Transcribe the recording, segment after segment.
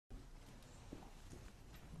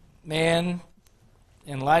Man,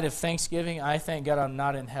 in light of Thanksgiving, I thank God I'm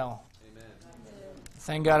not in hell. Amen.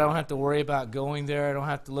 Thank God I don't have to worry about going there. I don't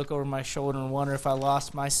have to look over my shoulder and wonder if I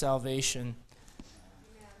lost my salvation.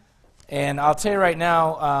 And I'll tell you right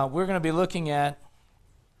now, we're going to be looking at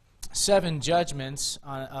 7 judgments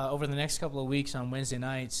over the next couple of weeks on Wednesday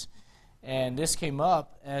nights. And this came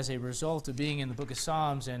up as a result of being in the book of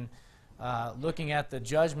Psalms and looking at the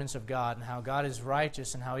judgments of God and how God is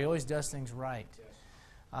righteous and how He always does things right.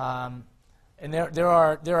 And there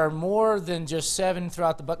are more than just 7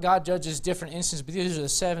 throughout the book. God judges different instances, but these are the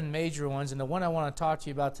 7 major ones. And the one I want to talk to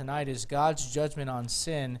you about tonight is God's judgment on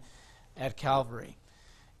sin at Calvary.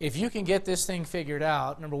 If you can get this thing figured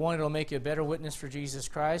out, number 1, it'll make you a better witness for Jesus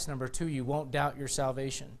Christ. Number 2, you won't doubt your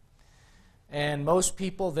salvation. And most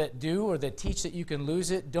people that do or that teach that you can lose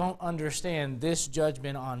it don't understand this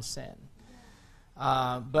judgment on sin.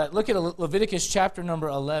 But look at Leviticus chapter number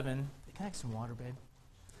 11. Can I have some water, babe?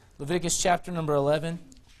 Leviticus chapter number 11.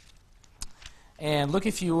 And look,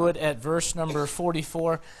 if you would, at verse number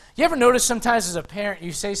 44. You ever notice sometimes as a parent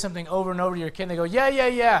you say something over and over to your kid and they go,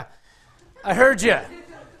 yeah, I heard you.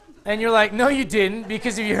 And you're like, no, you didn't,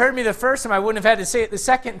 because if you heard me the first time, I wouldn't have had to say it the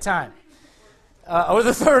second time. Or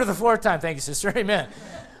the third or the fourth time. Thank you, sister. Amen.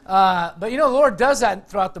 But you know, the Lord does that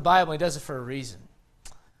throughout the Bible. He does it for a reason.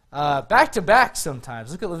 Back to back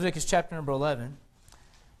sometimes. Look at Leviticus chapter number 11.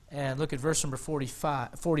 And look at verse number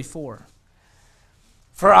 44.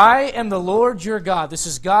 For I am the Lord your God. This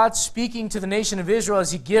is God speaking to the nation of Israel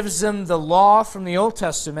as He gives them the law from the Old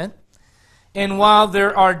Testament. And while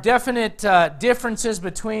there are definite differences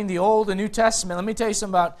between the Old and New Testament, let me tell you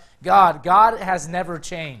something about God. God has never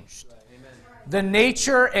changed. Amen. The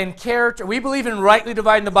nature and character, we believe in rightly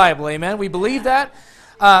dividing the Bible, amen? We believe that.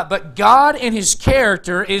 But God and His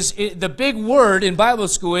character the big word in Bible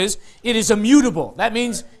school it is immutable. That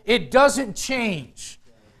means it doesn't change.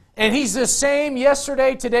 And He's the same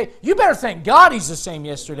yesterday, today. You better thank God He's the same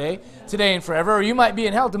yesterday, today, and forever, or you might be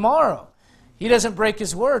in hell tomorrow. He doesn't break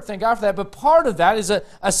His word. Thank God for that. But part of that is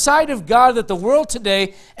a side of God that the world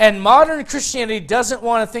today and modern Christianity doesn't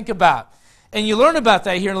want to think about. And you learn about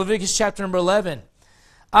that here in Leviticus chapter number 11.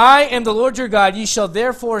 I am the Lord your God. Ye shall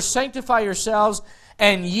therefore sanctify yourselves,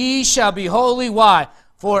 and ye shall be holy. Why?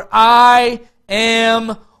 For I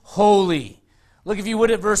am holy. Look, if you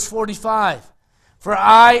would, at verse 45. For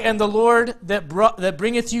I am the Lord that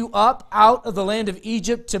bringeth you up out of the land of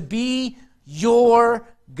Egypt to be your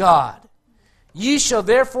God. Ye shall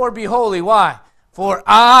therefore be holy. Why? For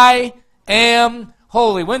I am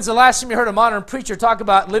holy. When's the last time you heard a modern preacher talk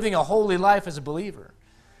about living a holy life as a believer?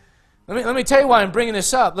 Let me tell you why I'm bringing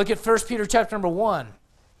this up. Look at 1 Peter chapter number 1.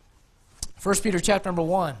 1 Peter chapter number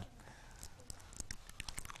 1.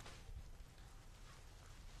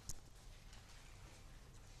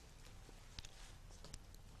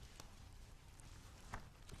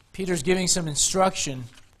 Peter's giving some instruction,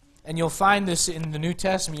 and you'll find this in the New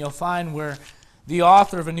Testament. You'll find where the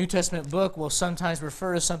author of a New Testament book will sometimes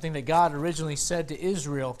refer to something that God originally said to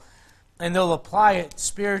Israel, and they'll apply it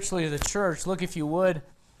spiritually to the church. Look, if you would,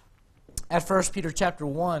 at 1 Peter chapter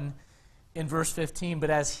 1 in verse 15. But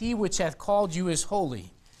as He which hath called you is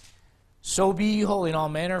holy, so be ye holy in all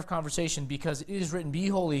manner of conversation, because it is written, Be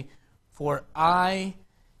holy, for I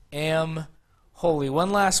am holy.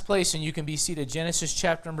 One last place, and you can be seated. Genesis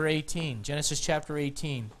chapter number 18. Genesis chapter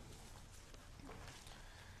 18.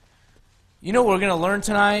 You know what we're going to learn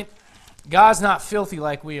tonight? God's not filthy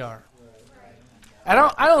like we are. I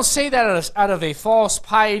don't say that out of a false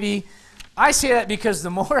piety. I say that because the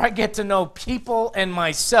more I get to know people and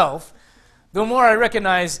myself, the more I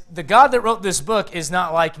recognize the God that wrote this book is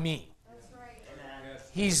not like me.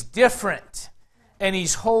 He's different, and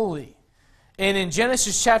He's holy. And in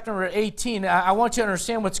Genesis chapter number 18, I want you to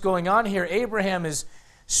understand what's going on here. Abraham is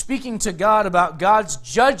speaking to God about God's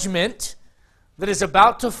judgment that is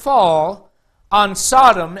about to fall on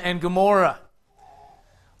Sodom and Gomorrah.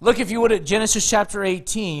 Look, if you would, at Genesis chapter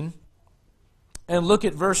 18, and look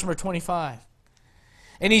at verse number 25.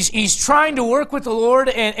 And he's trying to work with the Lord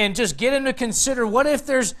and just get him to consider, what if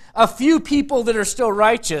there's a few people that are still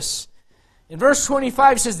righteous? In verse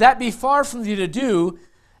 25 it says, That be far from thee to do,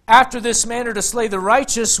 after this manner to slay the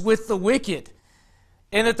righteous with the wicked,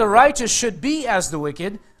 and that the righteous should be as the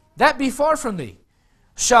wicked, that be far from thee.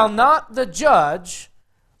 Shall not the judge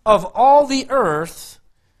of all the earth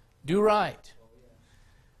do right?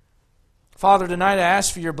 Father, tonight I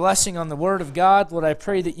ask for your blessing on the Word of God. Lord, I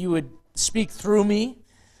pray that you would speak through me.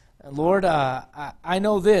 Lord, I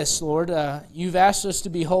know this, Lord. You've asked us to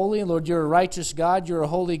be holy. Lord, you're a righteous God. You're a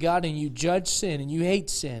holy God, and you judge sin, and you hate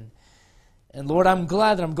sin. And Lord, I'm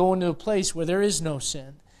glad that I'm going to a place where there is no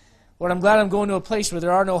sin. Lord, I'm glad I'm going to a place where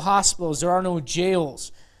there are no hospitals, there are no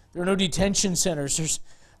jails, there are no detention centers. There's,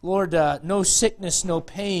 Lord, no sickness, no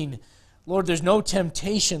pain. Lord, there's no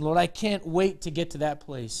temptation. Lord, I can't wait to get to that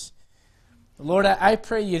place. Lord, I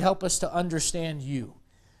pray you'd help us to understand you.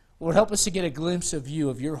 Lord, help us to get a glimpse of you,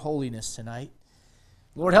 of your holiness tonight.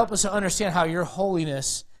 Lord, help us to understand how your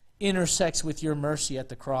holiness intersects with your mercy at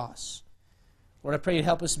the cross. Lord, I pray you'd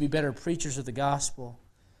help us to be better preachers of the gospel,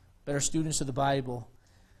 better students of the Bible.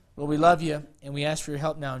 Lord, we love you, and we ask for your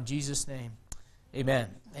help now in Jesus' name. Amen.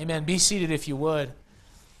 Amen. Be seated if you would.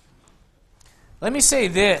 Let me say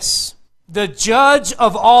this. The judge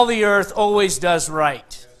of all the earth always does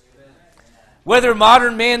right. Whether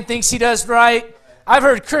modern man thinks he does right, I've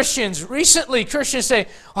heard Christians say,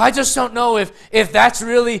 oh, I just don't know if that's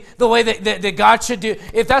really the way that God should do,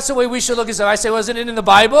 if that's the way we should look at stuff. I say, wasn't it in the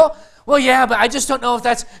Bible? Well, yeah, but I just don't know if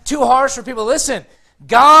that's too harsh for people. Listen,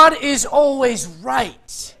 God is always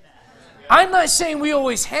right. I'm not saying we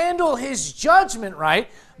always handle his judgment right,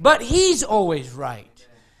 but he's always right.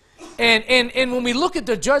 And when we look at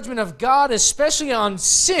the judgment of God, especially on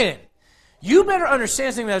sin, you better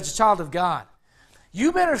understand something as a child of God.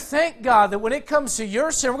 You better thank God that when it comes to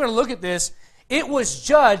your sin, we're going to look at this, it was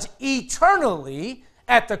judged eternally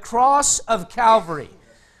at the cross of Calvary.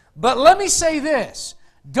 But let me say this.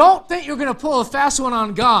 Don't think you're going to pull a fast one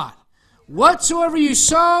on God. Whatsoever you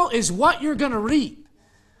sow is what you're going to reap.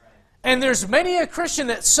 And there's many a Christian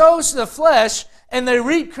that sows to the flesh and they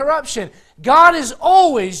reap corruption. God has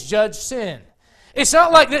always judged sin. It's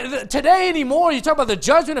not like today anymore, you talk about the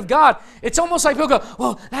judgment of God, it's almost like people go,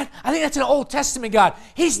 well, I think that's an Old Testament God.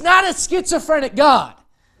 He's not a schizophrenic God.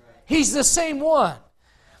 He's the same one.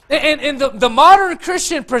 And the modern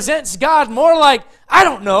Christian presents God more like, I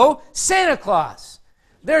don't know, Santa Claus.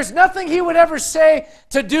 There's nothing he would ever say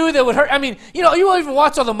to do that would hurt. I mean, you will even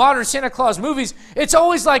watch all the modern Santa Claus movies. It's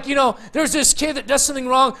always like, there's this kid that does something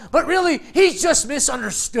wrong, but really, he's just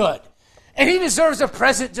misunderstood. And he deserves a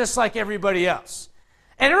present just like everybody else.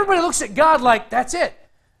 And everybody looks at God like, that's it.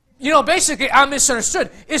 Basically, I'm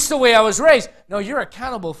misunderstood. It's the way I was raised. No, you're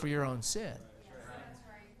accountable for your own sin.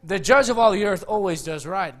 The judge of all the earth always does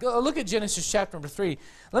right. Go look at Genesis chapter number 3.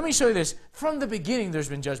 Let me show you this. From the beginning, there's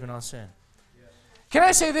been judgment on sin. Can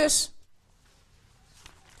I say this?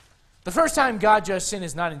 The first time God judged sin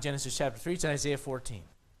is not in Genesis chapter 3. It's in Isaiah 14.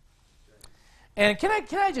 And can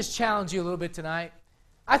I just challenge you a little bit tonight?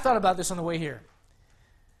 I thought about this on the way here.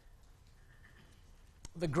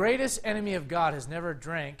 The greatest enemy of God has never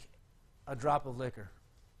drank a drop of liquor.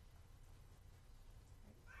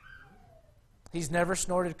 He's never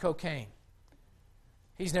snorted cocaine.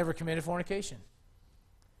 He's never committed fornication.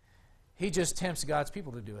 He just tempts God's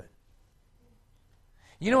people to do it.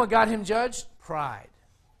 You know what got him judged? Pride.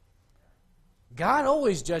 God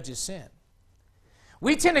always judges sin.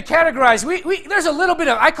 We tend to categorize, there's a little bit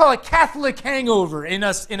of, I call it Catholic hangover in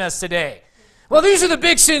us today. Well, these are the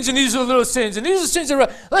big sins and these are the little sins and these are the sins that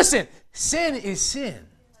are... Listen, sin is sin.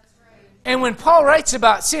 And when Paul writes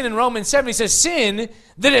about sin in Romans 7, he says, sin,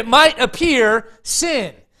 that it might appear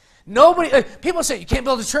sin. People say, you can't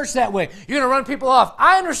build a church that way. You're going to run people off.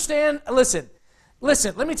 I understand. Listen,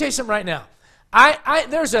 let me tell you something right now.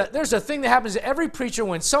 There's a thing that happens to every preacher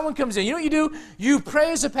when someone comes in. You know what you do? You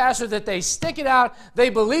pray as a pastor that they stick it out, they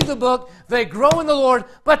believe the book, they grow in the Lord,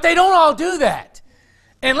 but they don't all do that.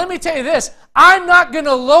 And let me tell you this, I'm not going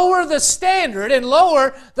to lower the standard and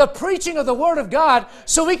lower the preaching of the Word of God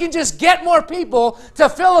so we can just get more people to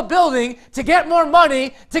fill a building, to get more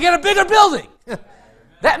money, to get a bigger building.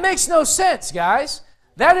 That makes no sense, guys.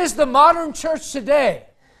 That is the modern church today.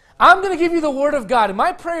 I'm going to give you the Word of God, and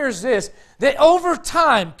my prayer is this, that over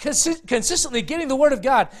time, consistently getting the Word of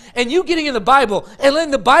God, and you getting in the Bible, and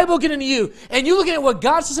letting the Bible get into you, and you looking at what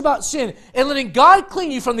God says about sin, and letting God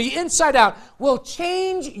clean you from the inside out, will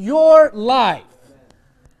change your life.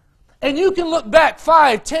 And you can look back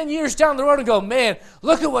 5, 10 years down the road and go, man,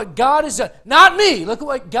 look at what God has done. Not me. Look at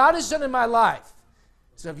what God has done in my life.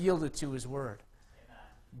 Because I've yielded to His Word.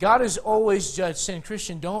 God has always judged sin.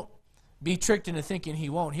 Christian, don't be tricked into thinking He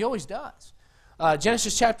won't. He always does.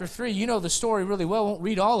 Genesis chapter 3, you know the story really well. I won't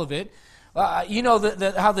read all of it. You know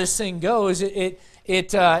how this thing goes. In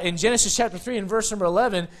Genesis chapter 3 and verse number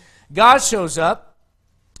 11, God shows up.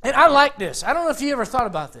 And I like this. I don't know if you ever thought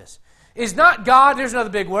about this. Is not God, here's another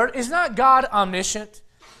big word, is not God omniscient?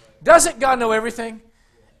 Doesn't God know everything?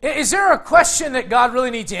 Is there a question that God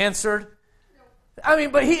really needs answered? I mean,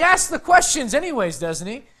 but He asks the questions anyways, doesn't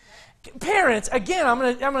He? Parents, again, I'm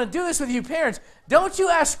going to do this with you parents. Don't you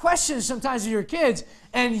ask questions sometimes of your kids,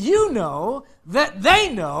 and you know that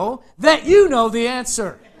they know that you know the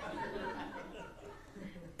answer.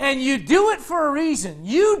 And you do it for a reason.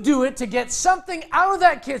 You do it to get something out of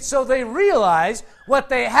that kid so they realize what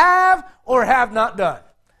they have or have not done.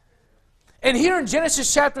 And here in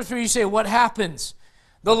Genesis chapter 3, you say, what happens?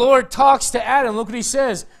 The Lord talks to Adam. Look what he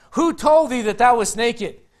says. Who told thee that thou wast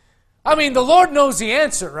naked? I mean, the Lord knows the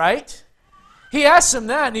answer, right? He asks him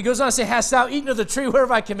that, and he goes on to say, hast thou eaten of the tree whereof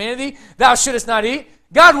I commanded thee, thou shouldest not eat?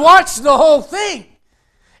 God watched the whole thing.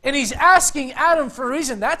 And he's asking Adam for a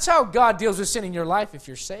reason. That's how God deals with sin in your life if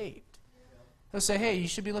you're saved. He'll say, hey,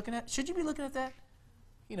 should you be looking at that?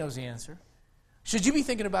 He knows the answer. Should you be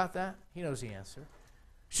thinking about that? He knows the answer.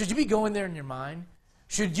 Should you be going there in your mind?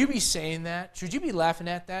 Should you be saying that? Should you be laughing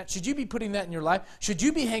at that? Should you be putting that in your life? Should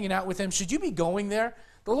you be hanging out with him? Should you be going there?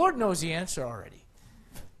 The Lord knows the answer already.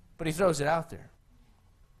 But he throws it out there.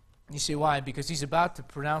 You see why? Because he's about to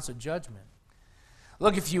pronounce a judgment.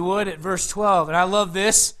 Look, if you would, at verse 12. And I love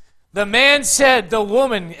this. The man said, the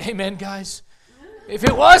woman, amen, guys. If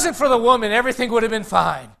it wasn't for the woman, everything would have been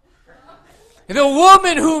fine. The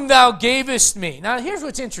woman whom thou gavest me. Now, here's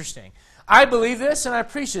what's interesting. I believe this and I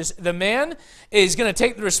preach this. The man is going to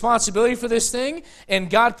take the responsibility for this thing, and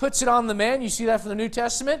God puts it on the man. You see that from the New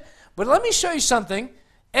Testament. But let me show you something.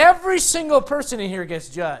 Every single person in here gets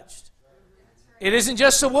judged. It isn't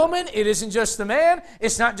just the woman. It isn't just the man.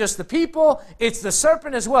 It's not just the people. It's the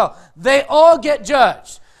serpent as well. They all get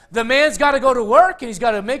judged. The man's got to go to work, and he's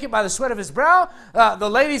got to make it by the sweat of his brow. The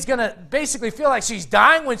lady's going to basically feel like she's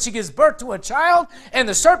dying when she gives birth to a child, and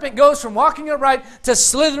the serpent goes from walking upright to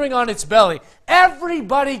slithering on its belly.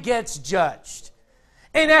 Everybody gets judged.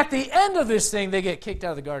 And at the end of this thing, they get kicked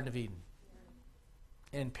out of the Garden of Eden.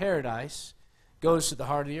 And paradise goes to the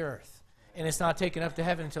heart of the earth. And it's not taken up to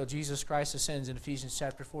heaven until Jesus Christ ascends in Ephesians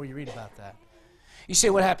chapter 4. You read about that. You say,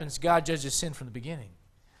 what happens? God judges sin from the beginning.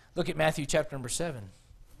 Look at Matthew chapter number 7.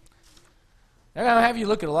 I'm going to have you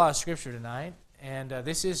look at a lot of Scripture tonight, and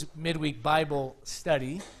this is midweek Bible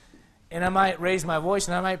study, and I might raise my voice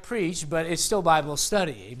and I might preach, but it's still Bible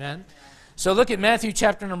study, amen? So look at Matthew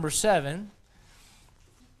chapter number 7.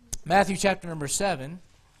 Matthew chapter number 7.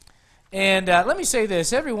 And let me say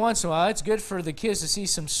this. Every once in a while, it's good for the kids to see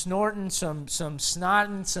some snorting, some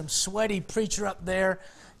snotting, some sweaty preacher up there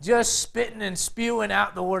just spitting and spewing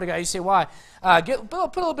out the Word of God. You say, why? Put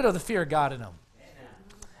a little bit of the fear of God in them.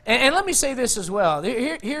 And let me say this as well.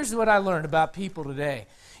 Here's what I learned about people today.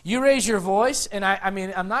 You raise your voice, and I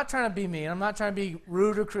mean, I'm not trying to be mean. I'm not trying to be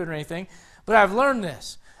rude or crude or anything, but I've learned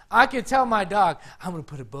this. I could tell my dog, I'm going to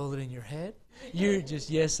put a bullet in your head. You're just,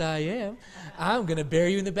 yes, I am. I'm going to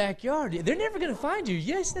bury you in the backyard. They're never going to find you.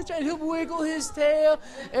 Yes, that's right. He'll wiggle his tail,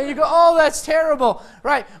 and you go, oh, that's terrible.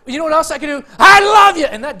 Right. You know what else I can do? I love you.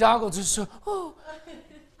 And that dog will just, oh.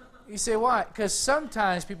 You say, why? Because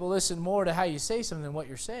sometimes people listen more to how you say something than what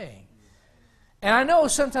you're saying. And I know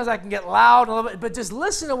sometimes I can get loud a little bit, but just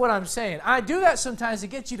listen to what I'm saying. I do that sometimes to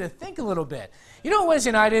get you to think a little bit. You know what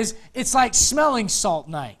Wednesday night is? It's like smelling salt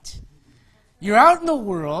night. You're out in the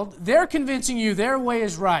world. They're convincing you their way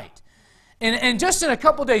is right. And just in a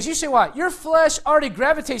couple days, you say what? Your flesh already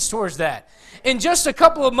gravitates towards that. In just a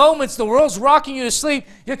couple of moments, the world's rocking you to sleep.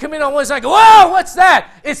 You come in on one side and go, whoa, what's that?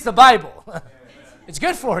 It's the Bible. It's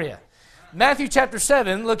good for you. Matthew chapter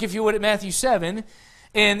 7, look if you would at Matthew 7,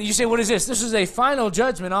 and you say, what is this? This is a final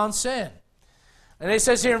judgment on sin. And it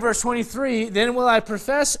says here in verse 23, then will I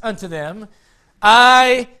profess unto them,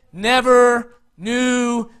 I never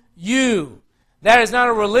knew you. That is not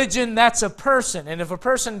a religion, that's a person. And if a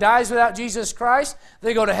person dies without Jesus Christ,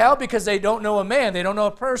 they go to hell because they don't know a man, they don't know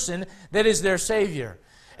a person that is their Savior.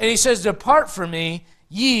 And he says, depart from me,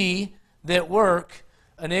 ye that work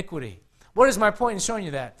iniquity. What is my point in showing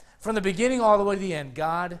you that? From the beginning all the way to the end,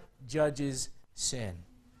 God judges sin.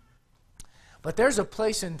 But there's a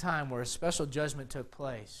place in time where a special judgment took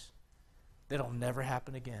place that'll never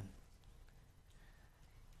happen again.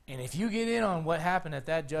 And if you get in on what happened at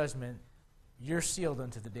that judgment, you're sealed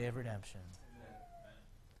unto the day of redemption.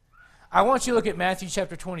 I want you to look at Matthew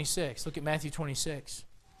chapter 26. Look at Matthew 26.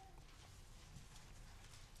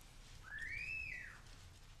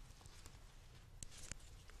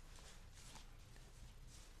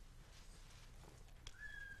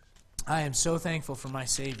 I am so thankful for my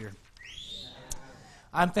Savior.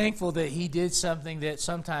 I'm thankful that He did something that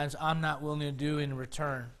sometimes I'm not willing to do in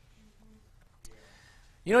return.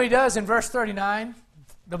 You know what He does in verse 39?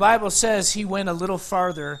 The Bible says He went a little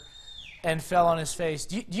farther and fell on His face.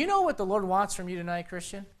 Do you know what the Lord wants from you tonight,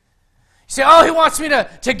 Christian? You say, oh, He wants me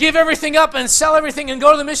to give everything up and sell everything and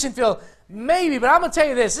go to the mission field. Maybe, but I'm going to tell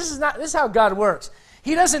you this. This is how God works.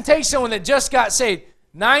 He doesn't take someone that just got saved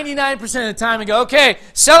 99% of the time and go, okay,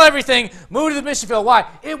 sell everything, move to the mission field. Why?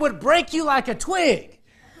 It would break you like a twig.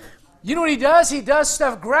 You know what he does? He does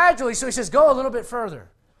stuff gradually. So he says, go a little bit further.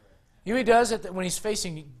 You know what he does when he's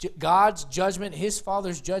facing God's judgment, his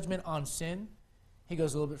Father's judgment on sin? He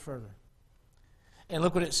goes a little bit further. And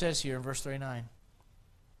look what it says here in verse 39.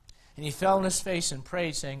 And he fell on his face and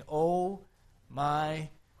prayed, saying, "O my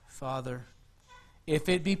Father, if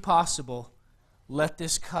it be possible, let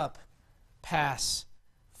this cup pass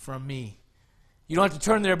from me." You don't have to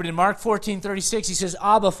turn there, but in Mark 14:36, he says,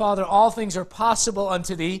 "Abba, Father, all things are possible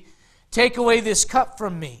unto thee. Take away this cup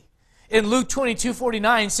from me." In Luke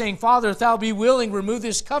 22:49, saying, "Father, if thou be willing, remove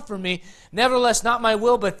this cup from me. Nevertheless, not my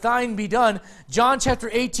will, but thine be done." John chapter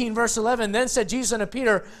 18, verse 11, "Then said Jesus unto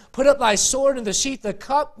Peter, Put up thy sword in the sheath. The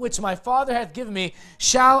cup which my Father hath given me,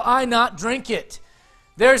 shall I not drink it?"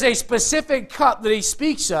 There's a specific cup that he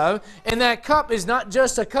speaks of, and that cup is not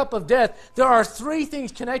just a cup of death. There are three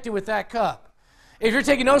things connected with that cup. If you're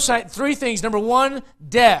taking notes tonight, three things. Number one,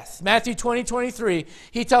 death. Matthew 20:23.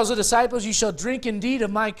 He tells the disciples, "You shall drink indeed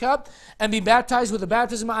of my cup and be baptized with the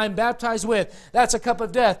baptism I am baptized with." That's a cup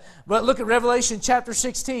of death. But look at Revelation chapter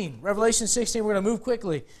 16. Revelation 16, we're going to move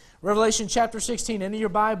quickly. Revelation chapter 16, into your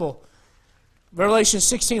Bible. Revelation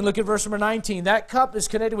 16, look at verse number 19. That cup is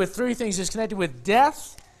connected with three things. It's connected with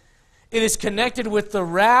death. It is connected with the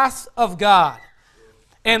wrath of God.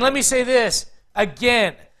 And let me say this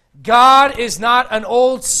again. God is not an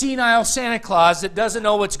old senile Santa Claus that doesn't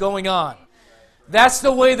know what's going on. That's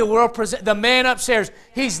the way the world presents. The man upstairs,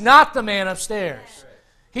 he's not the man upstairs.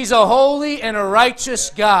 He's a holy and a righteous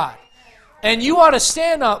God. And you ought to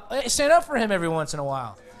stand up for him every once in a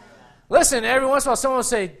while. Listen, every once in a while someone will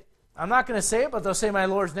say, I'm not going to say it, but they'll say my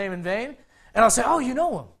Lord's name in vain. And I'll say, "Oh, you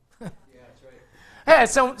know him." Hey,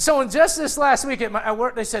 someone just this last week at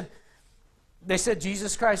work, they said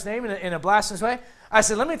Jesus Christ's name in a blasphemous way. I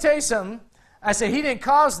said, "Let me tell you something." I said, "He didn't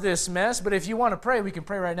cause this mess, but if you want to pray, we can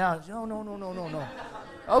pray right now." Said, No.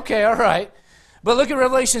 Okay, all right. But look at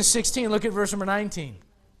Revelation 16. Look at verse number 19.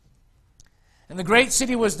 "And the great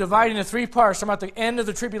city was divided into three parts," from at the end of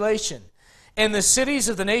the tribulation. "And the cities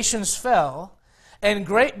of the nations fell, and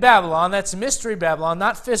great Babylon," that's mystery Babylon,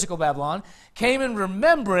 not physical Babylon, "came in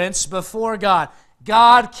remembrance before God."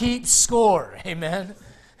 God keeps score. Amen.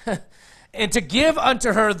 "And to give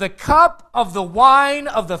unto her the cup of the wine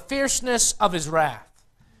of the fierceness of his wrath."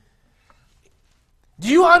 Do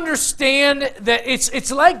you understand that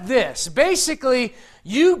it's like this? Basically,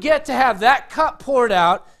 you get to have that cup poured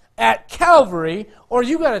out at Calvary, or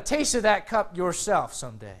you got a taste of that cup yourself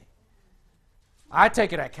someday. I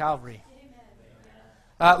take it at Calvary.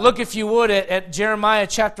 Look, if you would, at Jeremiah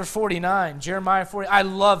chapter 49. Jeremiah 40.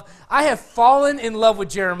 I have fallen in love with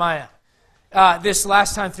Jeremiah. This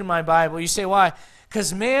last time through my Bible. You say, why?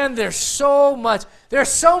 Because, man, there's so much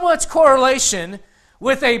correlation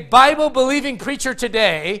with a Bible-believing preacher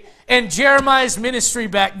today and Jeremiah's ministry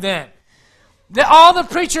back then. All the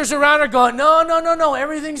preachers around are going, no,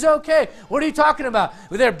 everything's okay. What are you talking about?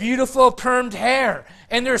 With their beautiful permed hair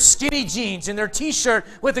and their skinny jeans and their T-shirt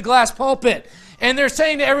with the glass pulpit. And they're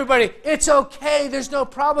saying to everybody, it's okay, there's no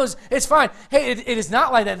problems, it's fine. Hey, it is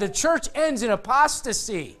not like that. The church ends in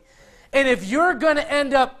apostasy. And if you're going to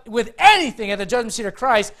end up with anything at the judgment seat of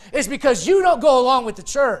Christ, it's because you don't go along with the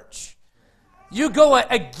church. You go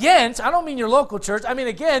against, I don't mean your local church, I mean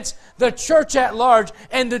against the church at large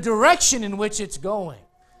and the direction in which it's going.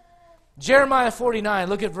 Jeremiah 49,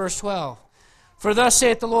 look at verse 12. "For thus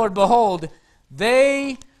saith the Lord, Behold,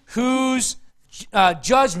 they whose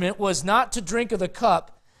judgment was not to drink of the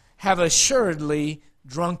cup have assuredly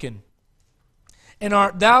drunken. And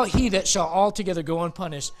art thou he that shall altogether go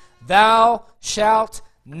unpunished? Thou shalt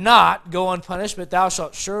not go unpunished, but thou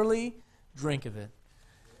shalt surely drink of it."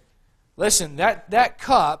 Listen, that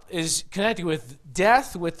cup is connected with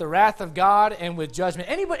death, with the wrath of God, and with judgment.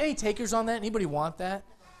 Any takers on that? Anybody want that?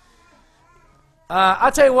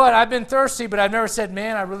 I'll tell you what, I've been thirsty, but I've never said,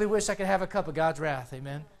 man, I really wish I could have a cup of God's wrath.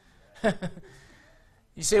 Amen?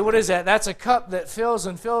 You say, what is that? That's a cup that fills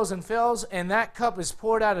and fills and fills, and that cup is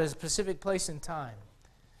poured out at a specific place and time.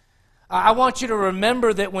 I want you to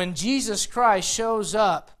remember that when Jesus Christ shows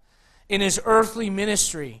up in his earthly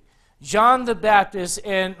ministry, John the Baptist,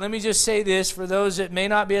 and let me just say this for those that may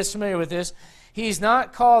not be as familiar with this, he's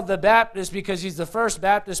not called the Baptist because he's the first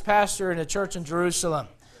Baptist pastor in a church in Jerusalem.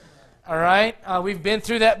 All right? We've been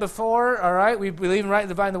through that before. All right? We believe in right and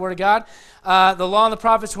divine the Word of God. The law and the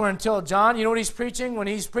prophets were until John. You know what he's preaching when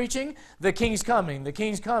he's preaching? The King's coming. The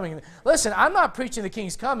King's coming. Listen, I'm not preaching the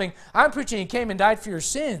King's coming. I'm preaching he came and died for your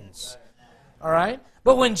sins. All right?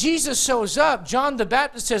 But when Jesus shows up, John the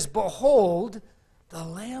Baptist says, "Behold, the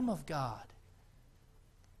Lamb of God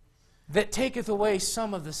that taketh away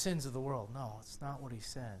some of the sins of the world." No, it's not what he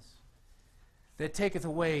says. that taketh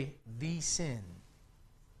away the sin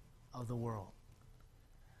of the world.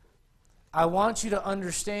 I want you to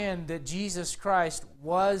understand that Jesus Christ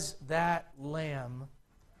was that Lamb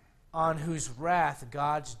on whose wrath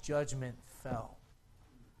God's judgment fell.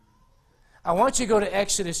 I want you to go to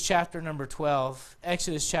Exodus chapter number 12.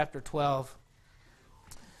 Exodus chapter 12.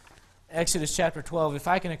 Exodus chapter 12. If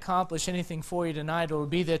I can accomplish anything for you tonight, it will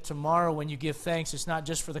be that tomorrow when you give thanks, it's not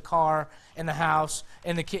just for the car and the house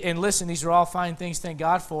and the kid. And listen, these are all fine things, thank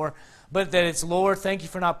God for. But that it's, Lord, thank you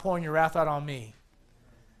for not pouring your wrath out on me.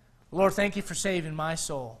 Lord, thank you for saving my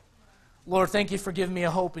soul. Lord, thank you for giving me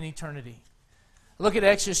a hope in eternity. Look at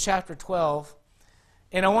Exodus chapter 12.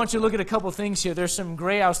 And I want you to look at a couple things here. There's some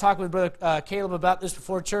great, I was talking with Brother Caleb about this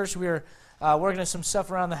before church. We were working on some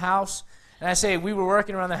stuff around the house. And I say, we were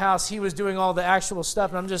working around the house. He was doing all the actual stuff.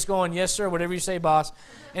 And I'm just going, yes, sir, whatever you say, boss.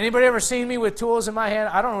 Anybody ever seen me with tools in my hand?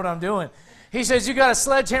 I don't know what I'm doing. He says, you got a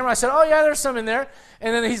sledgehammer? I said, oh, yeah, there's some in there.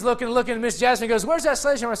 And then he's looking, and Miss Jasmine goes, where's that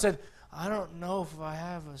sledgehammer? I said, I don't know if I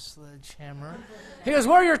have a sledgehammer. He goes,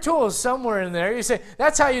 where are your tools? Somewhere in there. You say,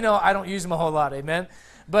 that's how you know I don't use them a whole lot, amen?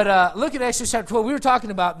 But look at Exodus chapter 12. We were talking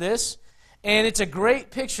about this, and it's a great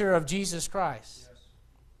picture of Jesus Christ.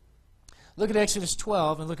 Look at Exodus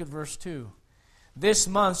 12 and look at verse 2. This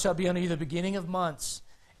month shall be unto you the beginning of months.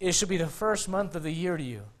 It shall be the first month of the year to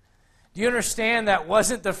you. Do you understand that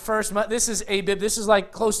wasn't the first month? This is Abib. This is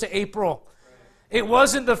like close to April. It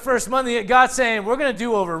wasn't the first month. God's saying, we're going to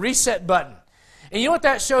do over. Reset button. And you know what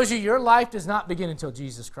that shows you? Your life does not begin until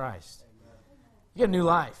Jesus Christ. You get a new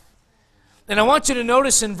life. And I want you to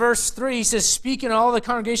notice in verse 3, he says, speaking to all the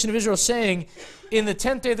congregation of Israel, saying, in the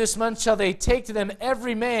 10th day of this month shall they take to them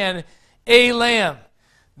every man a lamb.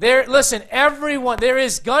 Listen, everyone, there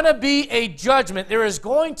is going to be a judgment. There is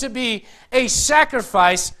going to be a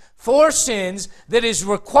sacrifice for sins that is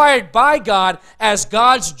required by God as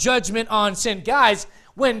God's judgment on sin. Guys,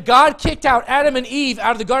 when God kicked out Adam and Eve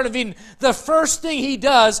out of the Garden of Eden, the first thing he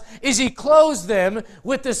does is he clothes them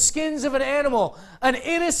with the skins of an animal. An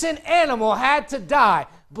innocent animal had to die.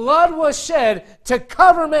 Blood was shed to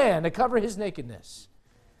cover man, to cover his nakedness.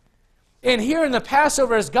 And here in the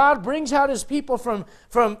Passover, as God brings out his people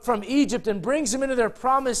from Egypt and brings them into their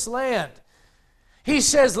promised land, he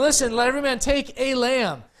says, listen, let every man take a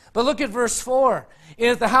lamb. But look at verse 4. And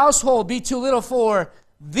if the household be too little for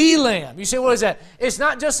the lamb. You say, what is that? It's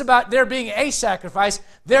not just about there being a sacrifice.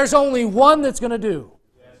 There's only one that's going to do.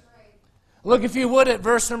 Yes. Look, if you would, at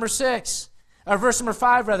verse number 6. Or verse number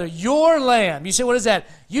 5, rather. Your lamb. You say, what is that?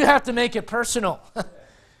 You have to make it personal.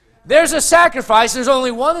 There's a sacrifice. There's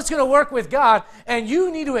only one that's going to work with God, and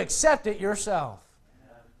you need to accept it yourself.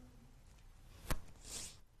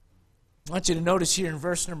 I want you to notice here in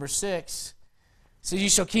verse number 6, it says, you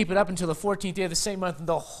shall keep it up until the 14th day of the same month, and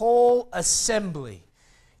the whole assembly.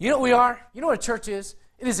 You know what we are? You know what a church is?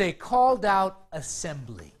 It is a called out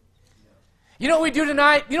assembly. You know what we do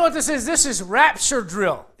tonight? You know what this is? This is rapture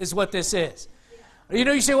drill is what this is. You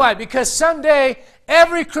know, you say, why? Because someday,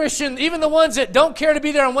 every Christian, even the ones that don't care to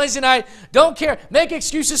be there on Wednesday night, don't care, make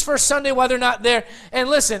excuses for Sunday while they're not there. And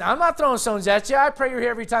listen, I'm not throwing stones at you. I pray you're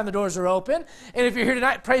here every time the doors are open. And if you're here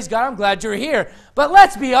tonight, praise God, I'm glad you're here. But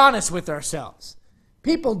let's be honest with ourselves.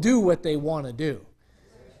 People do what they want to do.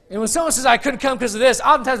 And when someone says, I couldn't come because of this,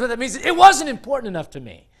 oftentimes what that means is it wasn't important enough to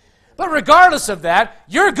me. But regardless of that,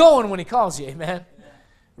 you're going when he calls you, amen?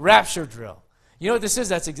 Rapture drill. You know what this is?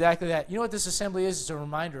 That's exactly that. You know what this assembly is? It's a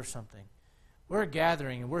reminder of something. We're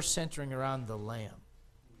gathering and we're centering around the Lamb.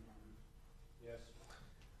 Yes.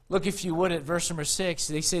 Look, if you would, at verse number 6.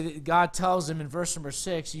 They say that God tells them in verse number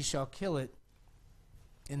 6, you shall kill it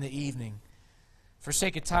in the evening. For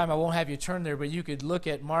sake of time, I won't have you turn there, but you could look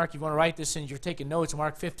at Mark. You want to write this in, you're taking notes.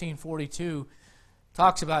 Mark 15:42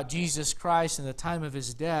 talks about Jesus Christ and the time of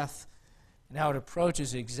his death and how it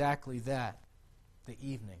approaches exactly that, the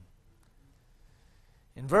evening.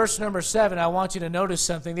 In verse number 7, I want you to notice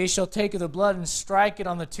something. They shall take of the blood and strike it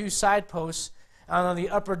on the two side posts and on the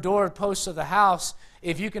upper door posts of the house.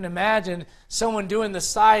 If you can imagine someone doing the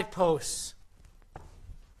side posts.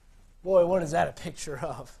 Boy, what is that a picture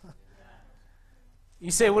of?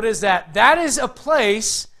 You say, what is that? That is a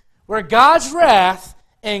place where God's wrath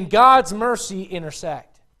and God's mercy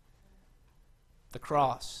intersect. The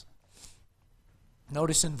cross.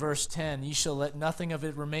 Notice in verse 10, ye shall let nothing of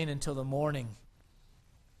it remain until the morning.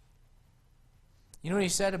 You know what he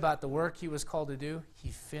said about the work he was called to do? He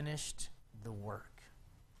finished the work.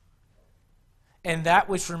 And that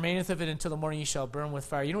which remaineth of it until the morning ye shall burn with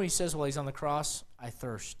fire. You know what he says while he's on the cross? I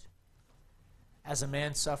thirst. As a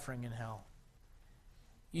man suffering in hell.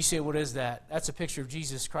 You say, what is that? That's a picture of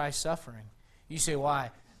Jesus Christ suffering. You say,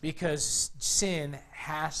 why? Because sin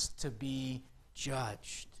has to be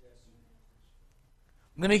judged.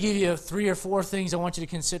 Let me give you 3 or 4 things I want you to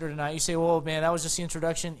consider tonight. You say, well, man, that was just the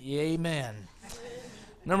introduction. Amen.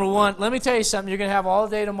 Number 1, let me tell you something. You're going to have all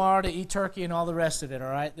day tomorrow to eat turkey and all the rest of it,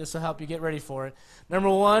 all right? This will help you get ready for it. Number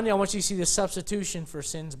 1, I want you to see the substitution for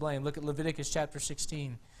sin's blame. Look at Leviticus chapter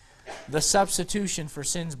 16. The substitution for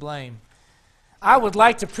sin's blame. I would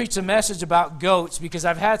like to preach a message about goats because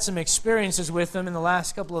I've had some experiences with them in the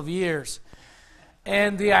last couple of years.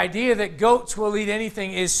 And the idea that goats will eat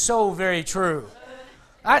anything is so very true.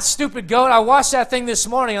 That stupid goat, I watched that thing this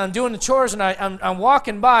morning. I'm doing the chores and I'm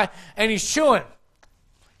walking by and he's chewing.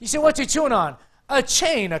 You say, what's he chewing on? A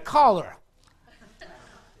chain, a collar.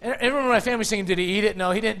 And everyone in my family saying, did he eat it?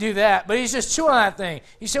 No, he didn't do that. But he's just chewing on that thing.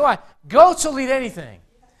 You say, why? Goats will eat anything.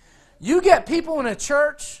 You get people in a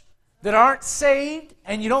church that aren't saved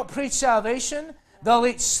and you don't preach salvation, they'll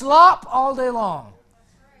eat slop all day long.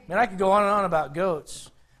 Man, I could go on and on about goats.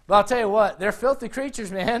 But I'll tell you what, they're filthy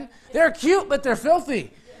creatures, man. They're cute, but they're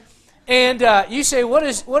filthy. And you say, what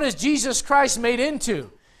is Jesus Christ made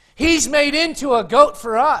into? He's made into a goat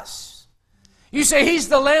for us. You say he's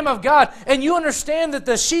the Lamb of God, and you understand that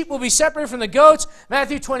the sheep will be separated from the goats,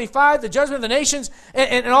 Matthew 25, the judgment of the nations,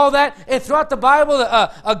 and all that. And throughout the Bible,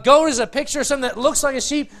 a goat is a picture of something that looks like a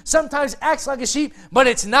sheep, sometimes acts like a sheep, but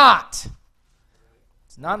it's not.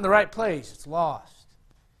 It's not in the right place. It's lost.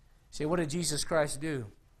 You say, what did Jesus Christ do?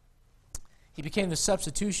 He became the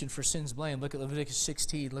substitution for sin's blame. Look at Leviticus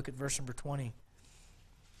 16. Look at verse number 20.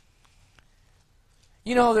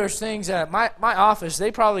 You know, there's things that my office,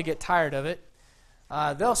 they probably get tired of it.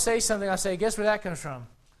 They'll say something. I say, guess where that comes from?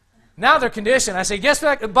 Now they're conditioned. I say, guess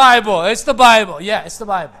where that comes from? Bible. It's the Bible. Yeah, it's the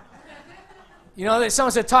Bible. You know,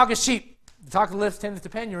 someone said, talk is cheap. Talk of lips tendeth to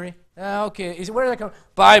penury. Okay. Where did that come from?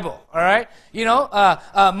 Bible. All right? You know,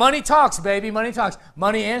 money talks, baby. Money talks.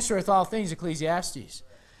 Money answereth all things, Ecclesiastes.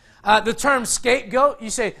 The term scapegoat, you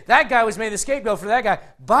say, that guy was made the scapegoat for that guy.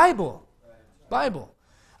 Bible. Bible.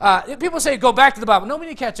 People say, go back to the Bible. No, we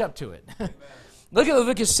need to catch up to it. Look at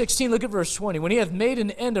Leviticus 16, look at verse 20. When he hath made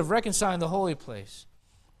an end of reconciling the holy place,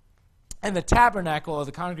 and the tabernacle of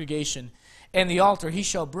the congregation, and the altar, he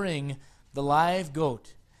shall bring the live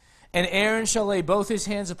goat. And Aaron shall lay both his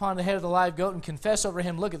hands upon the head of the live goat, and confess over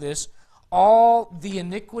him, look at this, all the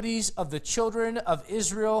iniquities of the children of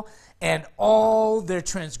Israel, and all their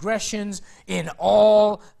transgressions in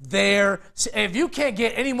all their... If you can't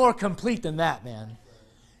get any more complete than that, man.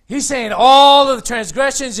 He's saying all of the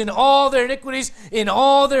transgressions in all their iniquities, in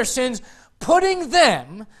all their sins, putting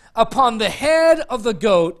them upon the head of the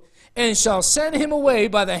goat, and shall send him away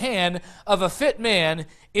by the hand of a fit man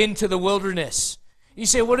into the wilderness. You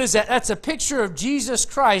say, what is that? That's a picture of Jesus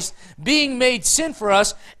Christ being made sin for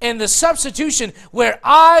us, and the substitution where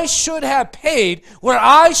I should have paid, where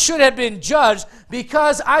I should have been judged,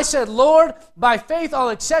 because I said, Lord, by faith I'll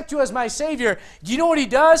accept you as my Savior. Do you know what he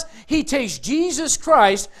does? He takes Jesus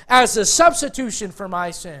Christ as the substitution for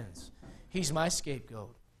my sins. He's my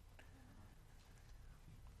scapegoat.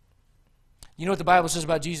 You know what the Bible says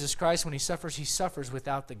about Jesus Christ? When he suffers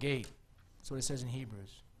without the gate. That's what it says in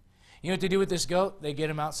Hebrews. You know what they do with this goat? They get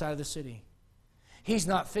him outside of the city. He's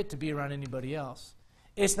not fit to be around anybody else.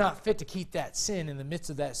 It's not fit to keep that sin in the midst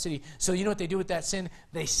of that city. So you know what they do with that sin?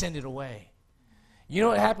 They send it away. You know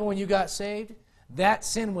what happened when you got saved? That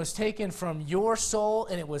sin was taken from your soul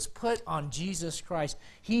and it was put on Jesus Christ.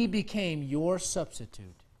 He became your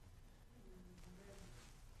substitute.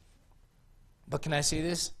 But can I say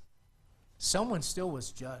this? Someone still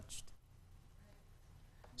was judged.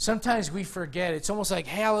 Sometimes we forget. It's almost like,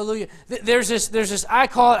 hallelujah. There's this, I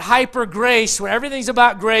call it hyper grace, where everything's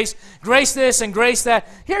about grace. Grace this and grace that.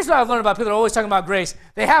 Here's what I've learned about people that are always talking about grace.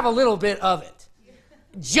 They have a little bit of it.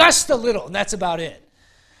 Just a little, and that's about it.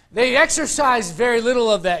 They exercise very little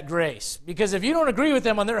of that grace. Because if you don't agree with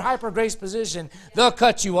them on their hyper grace position, they'll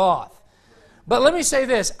cut you off. But let me say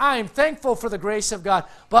this, I am thankful for the grace of God.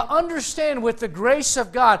 But understand with the grace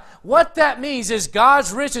of God, what that means is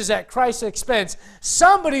God's riches at Christ's expense.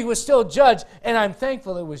 Somebody was still judged, and I'm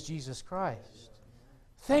thankful it was Jesus Christ.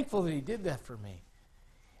 Thankful that he did that for me.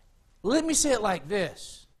 Let me say it like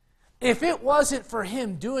this. If it wasn't for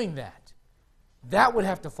him doing that, that would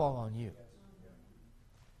have to fall on you.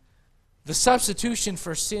 The substitution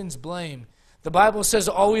for sin's blame. The Bible says,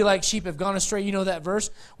 all we like sheep have gone astray. You know that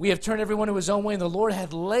verse? We have turned everyone to his own way, and the Lord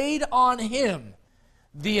hath laid on him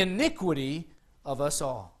the iniquity of us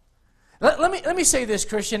all. Let me say this,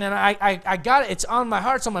 Christian, and I got it. It's on my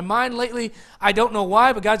heart. It's on my mind lately. I don't know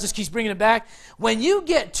why, but God just keeps bringing it back. When you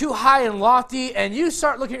get too high and lofty and you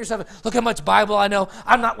start looking at yourself, look how much Bible I know.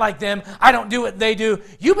 I'm not like them. I don't do what they do.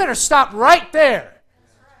 You better stop right there.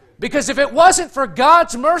 Because if it wasn't for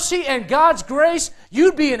God's mercy and God's grace,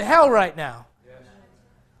 you'd be in hell right now.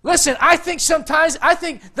 Listen, I think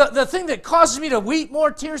the thing that causes me to weep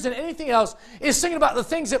more tears than anything else is thinking about the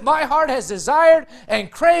things that my heart has desired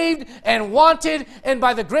and craved and wanted, and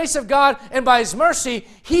by the grace of God and by His mercy,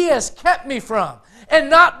 He has kept me from. And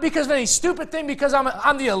not because of any stupid thing, because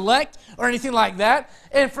I'm the elect or anything like that.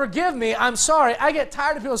 And forgive me, I'm sorry, I get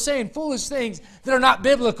tired of people saying foolish things that are not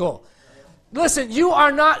biblical. Listen, you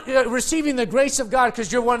are not receiving the grace of God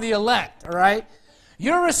because you're one of the elect, all right?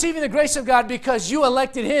 You're receiving the grace of God because you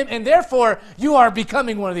elected Him, and therefore you are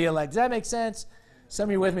becoming one of the elect. Does that make sense? Some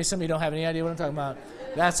of you are with me, some of you don't have any idea what I'm talking about.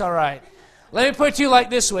 That's all right. Let me put it to you like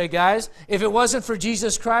this way, guys. If it wasn't for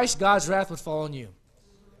Jesus Christ, God's wrath would fall on you.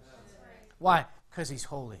 Why? Because He's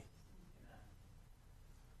holy.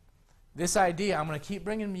 This idea, I'm going to keep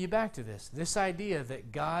bringing you back to this. This idea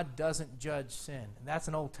that God doesn't judge sin, and that's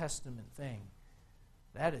an Old Testament thing.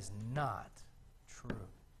 That is not true.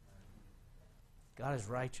 God is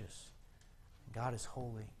righteous. God is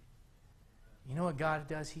holy. You know what God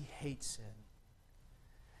does? He hates sin.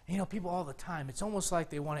 And you know, people all the time, it's almost like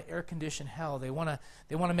they want to air condition hell. They want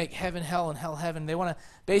to make heaven hell and hell heaven. They want to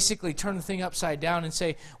basically turn the thing upside down and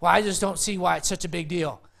say, well, I just don't see why it's such a big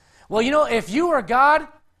deal. Well, you know, if you were God,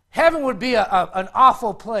 heaven would be an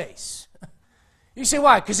awful place. You say,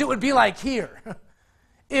 why? Because it would be like here.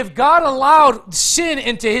 If God allowed sin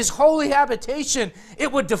into His holy habitation,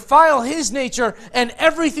 it would defile His nature and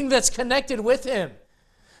everything that's connected with Him.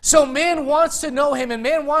 So man wants to know Him, and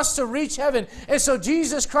man wants to reach heaven. And so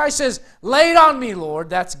Jesus Christ says, lay it on me, Lord.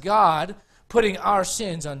 That's God putting our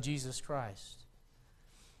sins on Jesus Christ.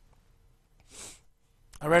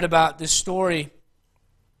 I read about this story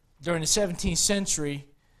during the 17th century.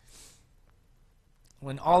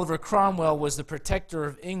 When Oliver Cromwell was the protector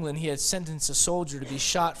of England, he had sentenced a soldier to be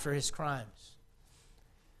shot for his crimes.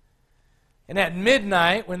 And at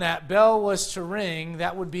midnight, when that bell was to ring,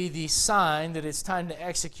 that would be the sign that it's time to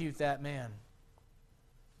execute that man.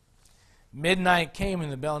 Midnight came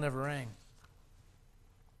and the bell never rang.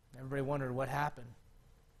 Everybody wondered what happened.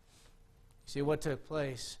 See what took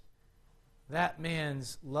place? That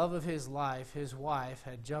man's love of his life, his wife,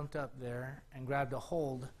 had jumped up there and grabbed a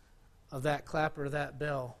hold of that clapper, that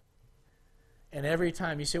bell. And every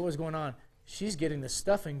time, you say, what's going on? She's getting the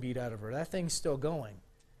stuffing beat out of her. That thing's still going,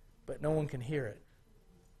 but no one can hear it.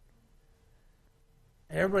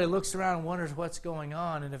 And everybody looks around and wonders what's going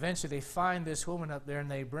on, and eventually they find this woman up there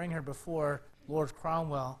and they bring her before Lord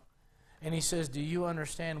Cromwell. And he says, do you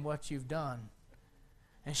understand what you've done?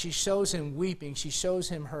 And she shows him weeping. She shows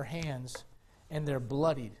him her hands, and they're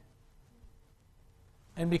bloodied.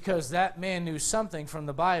 And because that man knew something from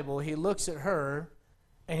the Bible, he looks at her,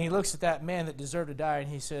 and he looks at that man that deserved to die,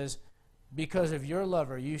 and he says, because of your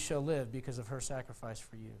lover, you shall live because of her sacrifice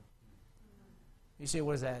for you. You say,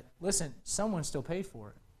 what is that? Listen, someone still paid for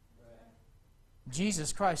it.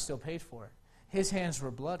 Jesus Christ still paid for it. His hands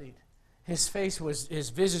were bloodied. His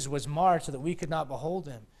visage was marred so that we could not behold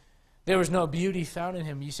him. There was no beauty found in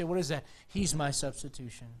him. You say, what is that? He's my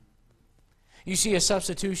substitution. You see a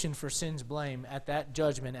substitution for sin's blame at that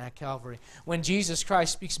judgment at Calvary. When Jesus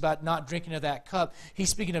Christ speaks about not drinking of that cup,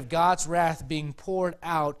 he's speaking of God's wrath being poured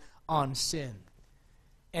out on sin.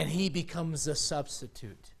 And he becomes the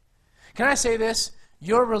substitute. Can I say this?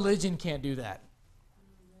 Your religion can't do that.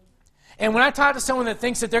 And when I talk to someone that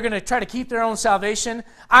thinks that they're going to try to keep their own salvation,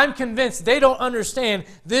 I'm convinced they don't understand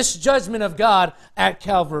this judgment of God at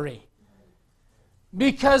Calvary.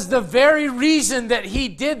 Because the very reason that he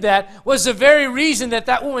did that was the very reason that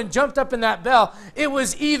that woman jumped up in that bell. It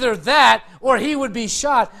was either that or he would be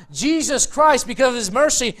shot. Jesus Christ, because of his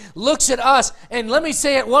mercy, looks at us. And let me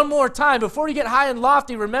say it one more time. Before you get high and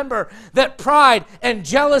lofty, remember that pride and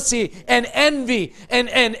jealousy and envy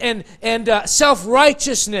and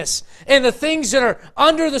self-righteousness and the things that are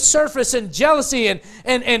under the surface and jealousy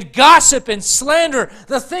and gossip and slander,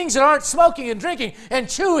 the things that aren't smoking and drinking and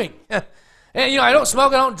chewing. And, I don't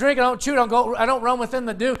smoke, I don't drink, I don't chew, I don't run within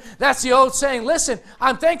the do. That's the old saying. Listen,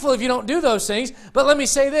 I'm thankful if you don't do those things, but let me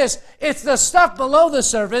say this. It's the stuff below the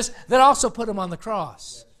surface that also put him on the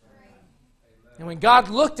cross. And when God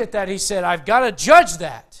looked at that, he said, I've got to judge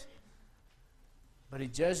that. But he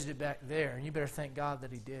judged it back there, and you better thank God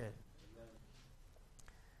that he did.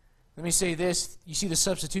 Let me say this. You see the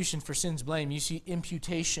substitution for sin's blame. You see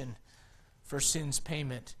imputation for sin's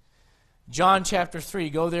payment. John chapter 3,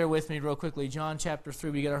 go there with me real quickly. John chapter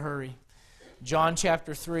 3, we got to hurry. John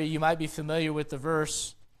chapter 3, you might be familiar with the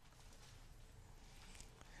verse.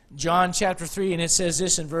 John chapter 3, and it says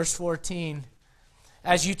this in verse 14.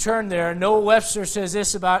 As you turn there, Noah Webster says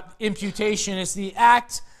this about imputation. It's the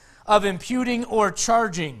act of imputing or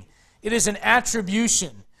charging. It is an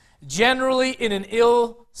attribution, generally in an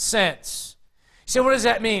ill sense. So what does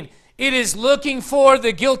that mean? It is looking for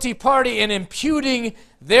the guilty party and imputing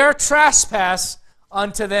their trespass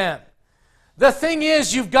unto them. The thing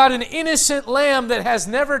is, you've got an innocent lamb that has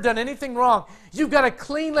never done anything wrong. You've got a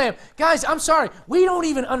clean lamb. Guys, I'm sorry. We don't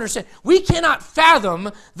even understand. We cannot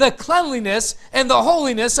fathom the cleanliness and the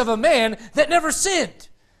holiness of a man that never sinned.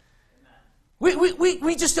 We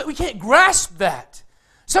can't grasp that.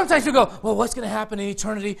 Sometimes we go, well, what's going to happen in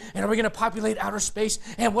eternity? And are we going to populate outer space?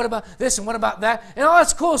 And what about this? And what about that? And all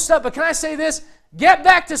that's cool stuff. But can I say this? Get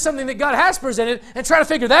back to something that God has presented and try to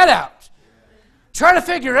figure that out. Try to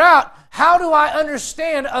figure out, how do I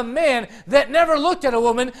understand a man that never looked at a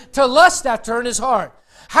woman to lust after her in his heart?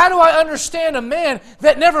 How do I understand a man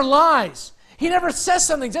that never lies? He never says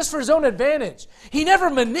something just for his own advantage. He never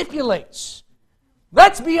manipulates.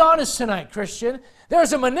 Let's be honest tonight, Christian.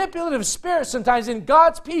 There's a manipulative spirit sometimes in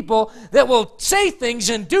God's people that will say things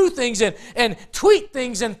and do things and tweet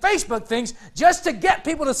things and Facebook things just to get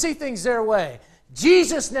people to see things their way.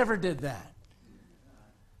 Jesus never did that.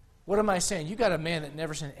 What am I saying? You got a man that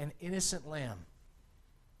never sinned, an innocent lamb.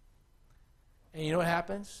 And you know what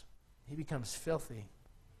happens? He becomes filthy.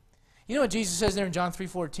 You know what Jesus says there in John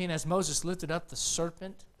 3:14, as Moses lifted up the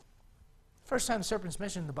serpent? First time the serpent's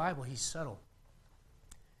mentioned in the Bible, he's subtle.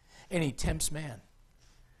 And he tempts man.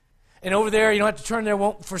 And over there, you don't have to turn there,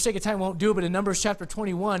 for sake of time, won't do it, but in Numbers chapter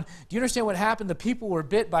 21, do you understand what happened? The people were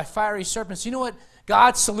bit by fiery serpents. You know what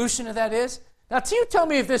God's solution to that is? Now, tell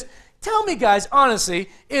me, guys, honestly,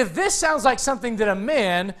 if this sounds like something that a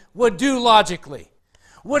man would do logically.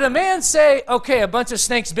 Would a man say, okay, a bunch of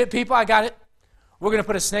snakes bit people, I got it. We're going to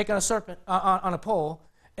put a snake on a serpent, on a pole,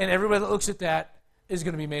 and everybody that looks at that is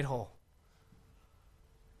going to be made whole.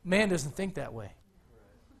 Man doesn't think that way.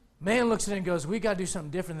 Man looks at it and goes, we got to do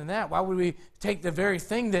something different than that. Why would we take the very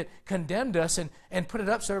thing that condemned us and put it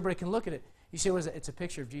up so everybody can look at it? You say, what is it? It's a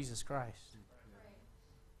picture of Jesus Christ.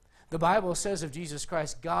 The Bible says of Jesus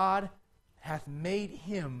Christ, God hath made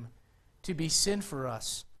him to be sin for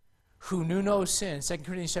us, who knew no sin, 2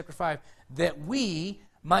 Corinthians chapter 5, that we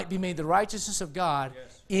might be made the righteousness of God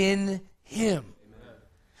in him. Amen.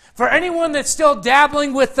 For anyone that's still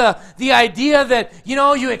dabbling with the idea that,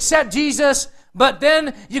 you accept Jesus, but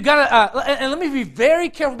then you got to, and let me be very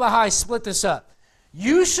careful about how I split this up.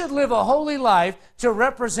 You should live a holy life to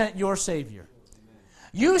represent your Savior.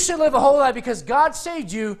 You should live a holy life because God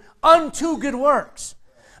saved you unto good works.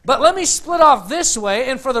 But let me split off this way,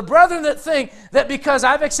 and for the brethren that think that because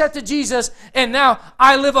I've accepted Jesus and now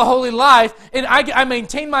I live a holy life and I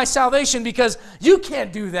maintain my salvation, because you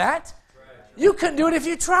can't do that. You couldn't do it if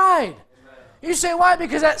you tried. You say, why?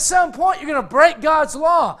 Because at some point you're going to break God's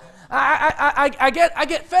law. I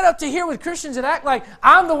get fed up to hear with Christians that act like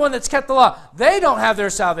I'm the one that's kept the law. They don't have their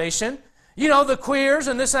salvation. The queers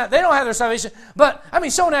and this and that, they don't have their salvation. But,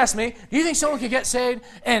 someone asked me, do you think someone could get saved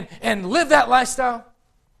and live that lifestyle?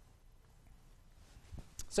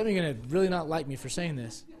 Some of you are going to really not like me for saying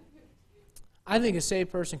this. I think a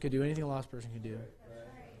saved person could do anything a lost person could do.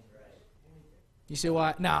 You say,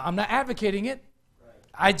 why? Now, I'm not advocating it.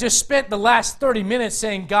 I just spent the last 30 minutes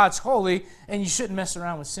saying God's holy and you shouldn't mess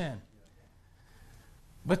around with sin.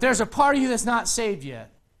 But there's a part of you that's not saved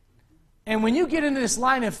yet. And when you get into this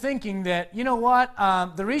line of thinking that,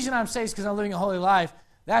 the reason I'm saved is because I'm living a holy life,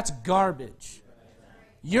 that's garbage.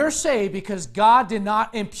 You're saved because God did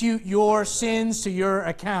not impute your sins to your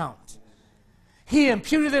account. He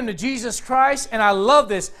imputed them to Jesus Christ, and I love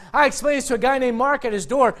this. I explained this to a guy named Mark at his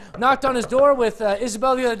door. Knocked on his door with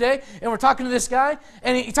Isabel the other day, and we're talking to this guy,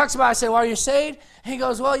 and he talks about, I said, well, are you saved? And he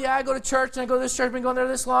goes, well, yeah, I go to church, and I go to this church, I've been going there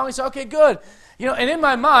this long. He said, okay, good. And in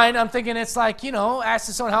my mind, I'm thinking it's like,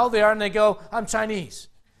 asking someone how old they are, and they go, I'm Chinese.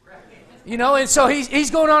 And so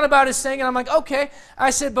he's going on about his thing, and I'm like, okay. I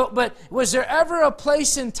said, but was there ever a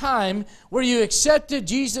place in time where you accepted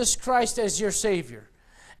Jesus Christ as your Savior?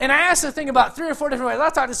 And I asked the thing about 3 or 4 different ways. I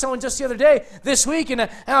talked to someone just the other day, this week, and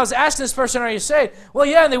I was asking this person, are you saved? Well,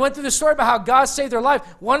 yeah, and they went through the story about how God saved their life.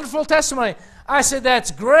 Wonderful testimony. I said, that's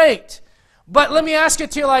great. But let me ask it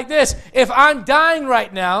to you like this. If I'm dying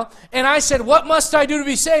right now, and I said, what must I do to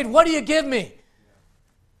be saved? What do you give me?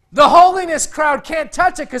 The holiness crowd can't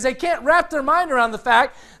touch it because they can't wrap their mind around the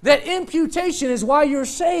fact that imputation is why you're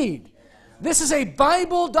saved. This is a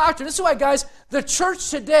Bible doctrine. This is why, guys, the church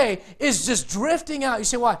today is just drifting out. You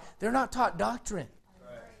say, why? They're not taught doctrine.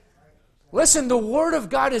 Listen, the Word of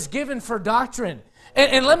God is given for doctrine.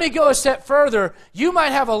 And let me go a step further. You might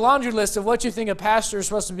have a laundry list of what you think a pastor is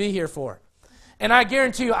supposed to be here for. And I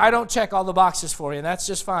guarantee you, I don't check all the boxes for you, and that's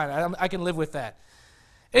just fine. I can live with that.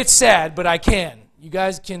 It's sad, but I can. You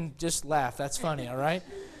guys can just laugh. That's funny, all right?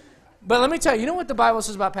 But let me tell you, you know what the Bible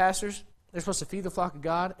says about pastors? They're supposed to feed the flock of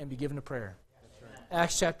God and be given to prayer.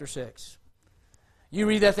 Acts chapter 6. You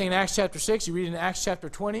read that thing in Acts chapter 6, you read it in Acts chapter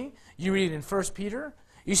 20, you read it in 1 Peter.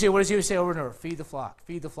 You say, what does he say over and over? Feed the flock,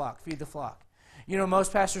 feed the flock, feed the flock. You know what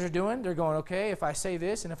most pastors are doing? They're going, okay, if I say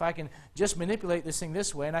this, and if I can just manipulate this thing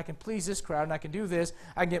this way, and I can please this crowd, and I can do this,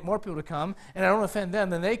 I can get more people to come, and I don't offend them,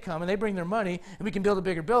 then they come, and they bring their money, and we can build a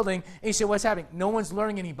bigger building. And you say, what's happening? No one's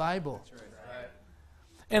learning any Bible. That's right.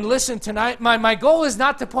 And listen, tonight, my goal is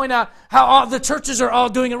not to point out how all the churches are all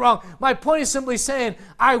doing it wrong. My point is simply saying,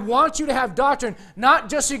 I want you to have doctrine, not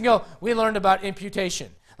just so you can go, we learned about imputation.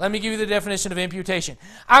 Let me give you the definition of imputation.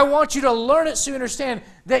 I want you to learn it so you understand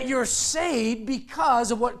that you're saved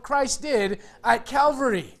because of what Christ did at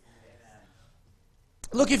Calvary.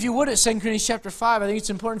 Look, if you would, at 2 Corinthians chapter 5. I think it's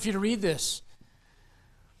important for you to read this.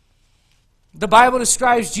 The Bible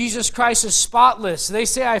describes Jesus Christ as spotless. They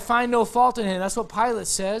say, I find no fault in him. That's what Pilate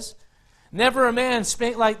says. Never a man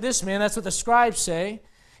spake like this man. That's what the scribes say.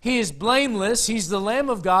 He is blameless. He's the Lamb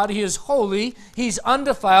of God. He is holy. He's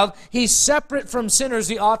undefiled. He's separate from sinners,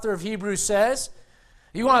 the author of Hebrews says.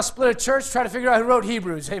 You want to split a church? Try to figure out who wrote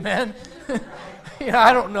Hebrews. Amen?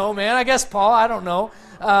 I don't know, man. I guess Paul. I don't know.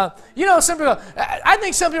 Some people, I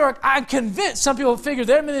think some people I'm convinced some people figure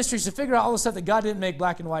their ministries to figure out all the stuff that God didn't make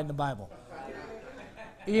black and white in the Bible.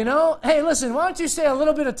 Hey, listen, why don't you stay a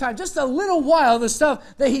little bit of time, just a little while, the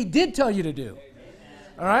stuff that he did tell you to do.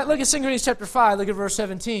 All right, look at 2 Corinthians chapter 5, look at verse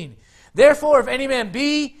 17. Therefore, if any man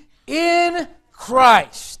be in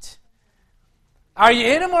Christ, are you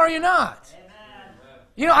in him or are you not?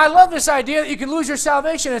 Amen. I love this idea that you can lose your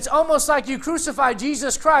salvation. It's almost like you crucify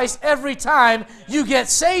Jesus Christ every time you get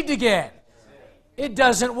saved again. It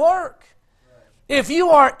doesn't work. If you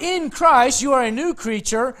are in Christ, you are a new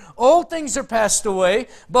creature. Old things are passed away.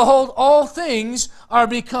 Behold, all things are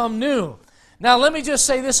become new. Now, let me just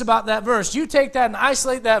say this about that verse. You take that and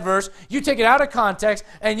isolate that verse, you take it out of context,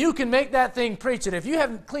 and you can make that thing preach it. If you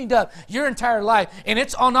haven't cleaned up your entire life, and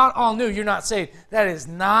it's not all new, you're not saved. That is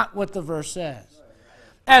not what the verse says.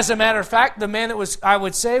 As a matter of fact, the man that was, I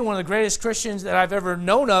would say, one of the greatest Christians that I've ever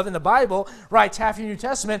known of in the Bible, writes half your New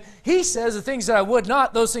Testament, he says, the things that I would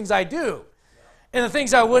not, those things I do. And the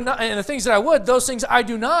things I would not, and the things that I would, those things I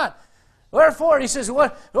do not. Wherefore, he says,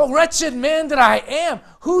 what? Oh, wretched man that I am,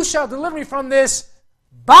 who shall deliver me from this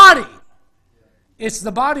body? It's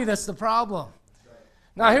the body that's the problem.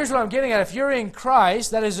 Now, here's what I'm getting at. If you're in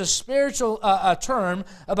Christ, that is a spiritual term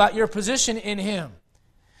about your position in him.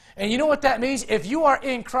 And you know what that means? If you are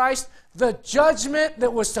in Christ, the judgment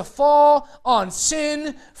that was to fall on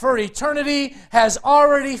sin for eternity has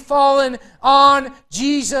already fallen on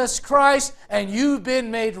Jesus Christ, and you've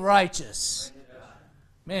been made righteous.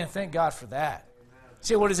 Man, thank God for that.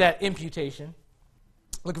 See, what is that? Imputation.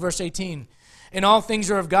 Look at verse 18. And all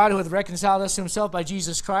things are of God, who hath reconciled us to himself by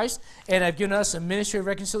Jesus Christ, and have given us a ministry of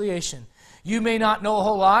reconciliation. You may not know a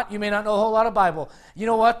whole lot. You may not know a whole lot of Bible. You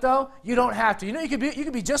know what, though? You don't have to. You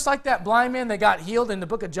could be just like that blind man that got healed in the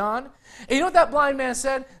book of John. And you know what that blind man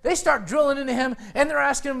said? They start drilling into him, and they're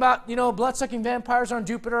asking him about, blood-sucking vampires on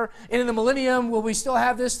Jupiter, and in the millennium, will we still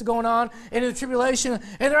have this going on, and in the tribulation,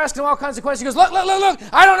 and they're asking him all kinds of questions. He goes, look,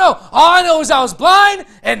 I don't know. All I know is I was blind,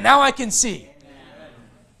 and now I can see. Amen.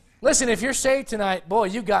 Listen, if you're saved tonight, boy,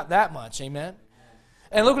 you got that much, amen?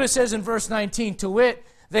 And look what it says in verse 19, to wit,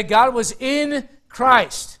 that God was in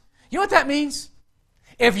Christ. You know what that means?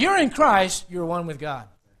 If you're in Christ, you're one with God.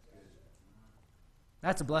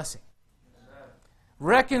 That's a blessing.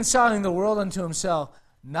 Reconciling the world unto himself,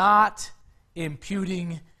 not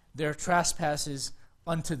imputing their trespasses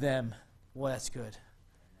unto them. Well, that's good.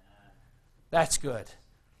 That's good.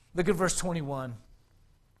 Look at verse 21.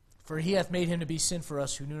 For he hath made him to be sin for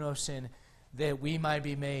us who knew no sin, that we might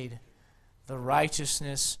be made the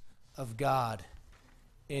righteousness of God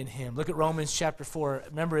in him. Look at Romans chapter 4.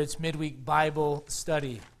 Remember, it's midweek Bible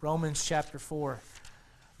study. Romans chapter 4.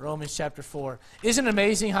 Romans chapter 4. Isn't it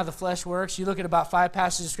amazing how the flesh works? You look at about 5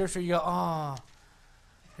 passages of Scripture, you go, oh,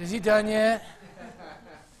 is he done yet?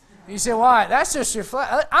 You say, why? That's just your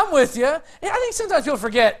flesh. I'm with you. I think sometimes people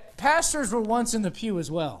forget, pastors were once in the pew as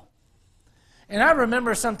well. And I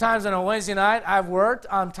remember sometimes on a Wednesday night, I've worked,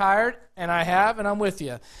 I'm tired, and I'm with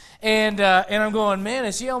you. And I'm going, man,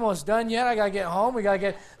 is he almost done yet? I got to get home. We got to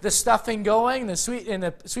get the stuffing going, the sweet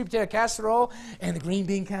potato casserole, and the green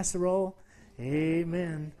bean casserole.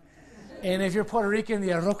 Amen. And if you're Puerto Rican, the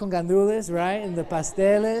arroz con gandules, right? And the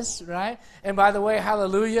pasteles, right? And by the way,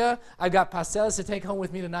 hallelujah, I've got pasteles to take home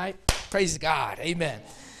with me tonight. Praise God. Amen.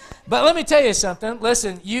 But let me tell you something.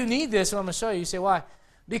 Listen, you need this, and I'm going to show you. You say, why?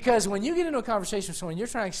 Because when you get into a conversation with someone, you're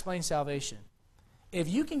trying to explain salvation. If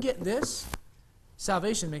you can get this,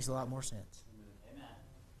 salvation makes a lot more sense. Amen.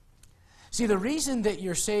 See, the reason that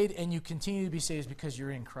you're saved and you continue to be saved is because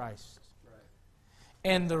you're in Christ. Right.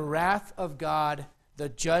 And the wrath of God, the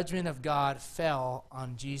judgment of God fell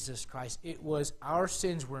on Jesus Christ. It was our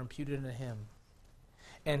sins were imputed unto him,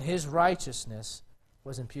 and his righteousness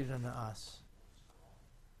was imputed unto us.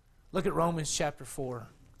 Look at Romans chapter 4.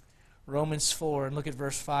 Romans 4, and look at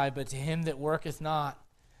verse 5. But to him that worketh not,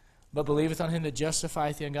 but believeth on him that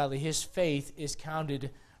justifieth the ungodly, his faith is counted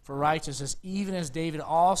for righteousness, even as David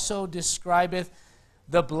also describeth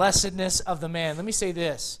the blessedness of the man. Let me say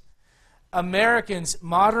this. Americans,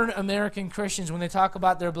 modern American Christians, when they talk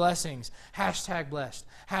about their blessings, hashtag blessed,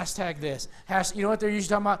 hashtag this, you know what they're usually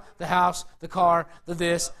talking about? The house, the car, the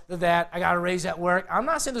this, the that, I got a raise at work. I'm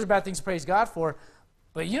not saying those are bad things to praise God for,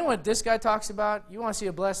 but you know what this guy talks about? You want to see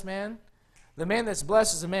a blessed man? The man that's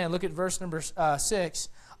blessed is a man. Look at verse number 6.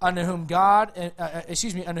 Unto whom God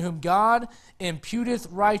imputeth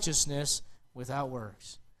righteousness without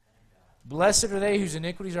works. Blessed are they whose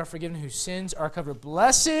iniquities are forgiven, whose sins are covered.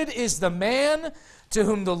 Blessed is the man to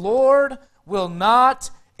whom the Lord will not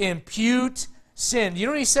impute sin. You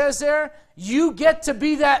know what he says there? You get to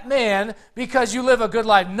be that man because you live a good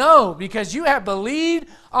life. No, because you have believed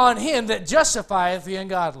on him that justifieth the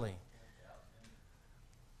ungodly.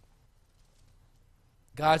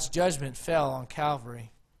 God's judgment fell on Calvary.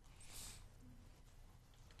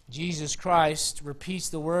 Jesus Christ repeats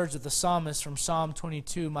the words of the psalmist from Psalm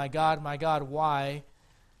 22, my God, why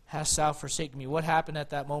hast thou forsaken me? What happened at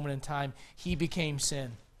that moment in time? He became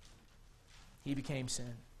sin. He became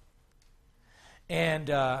sin. And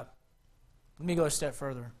let me go a step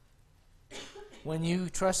further. When you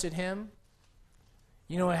trusted him,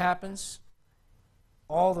 you know what happens?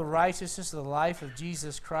 All the righteousness of the life of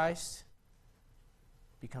Jesus Christ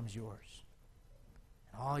becomes yours.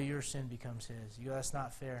 And all your sin becomes his. You go, that's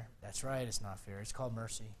not fair. That's right, it's not fair. It's called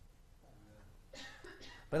mercy.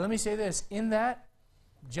 But let me say this. In that,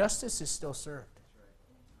 justice is still served.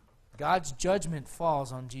 God's judgment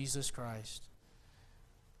falls on Jesus Christ.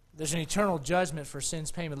 There's an eternal judgment for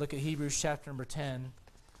sin's payment. Look at Hebrews chapter number 10.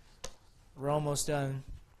 We're almost done.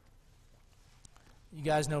 You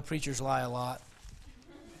guys know preachers lie a lot.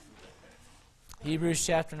 Hebrews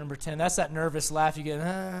chapter number 10. That's that nervous laugh you get.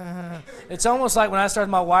 It's almost like when I started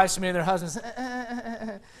my wives to me and their husbands.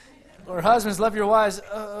 Or husbands, love your wives.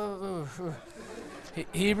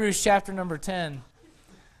 Hebrews chapter number 10.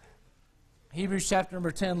 Hebrews chapter number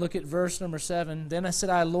 10, look at verse number 7. Then I said,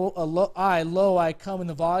 I come in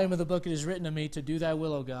the volume of the book it is written of me to do thy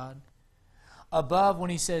will, O God. Above, when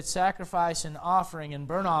he said, sacrifice and offering and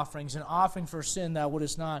burnt offerings and offering for sin thou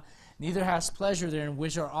wouldest not, neither hast pleasure therein,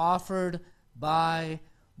 which are offered by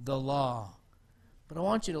the law. But I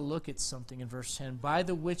want you to look at something in verse 10. By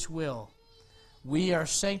the which will we are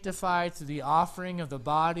sanctified through the offering of the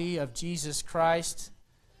body of Jesus Christ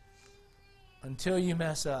until you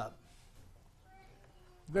mess up.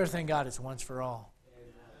 You better thank God it's once for all.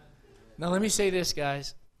 Now let me say this,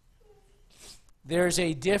 guys. There's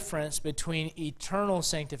a difference between eternal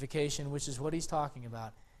sanctification, which is what he's talking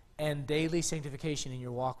about, and daily sanctification in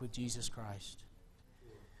your walk with Jesus Christ.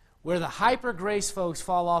 Where the hyper-grace folks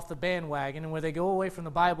fall off the bandwagon and where they go away from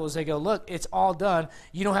the Bible is they go, look, it's all done.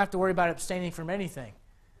 You don't have to worry about abstaining from anything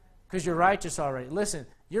because you're righteous already. Listen,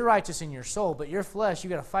 you're righteous in your soul, but your flesh,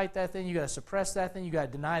 you got to fight that thing. You got to suppress that thing. You got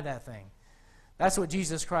to deny that thing. That's what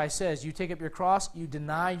Jesus Christ says. You take up your cross, you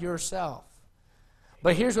deny yourself.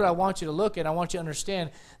 But here's what I want you to look at. I want you to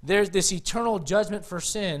understand. There's this eternal judgment for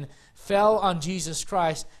sin fell on Jesus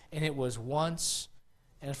Christ, and it was once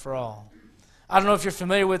and for all. I don't know if you're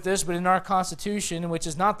familiar with this, but in our Constitution, which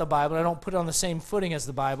is not the Bible, I don't put it on the same footing as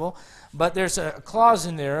the Bible, but there's a clause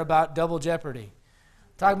in there about double jeopardy.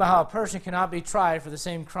 Talking about how a person cannot be tried for the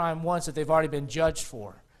same crime once that they've already been judged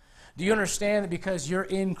for. Do you understand that because you're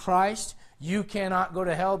in Christ, you cannot go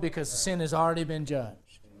to hell because the sin has already been judged?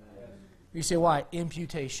 You say, why?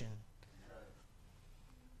 Imputation.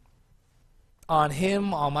 On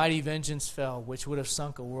him almighty vengeance fell, which would have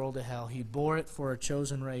sunk a world to hell. He bore it for a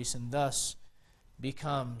chosen race, and thus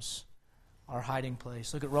becomes our hiding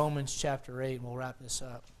place. Look at Romans chapter 8, and we'll wrap this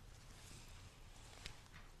up.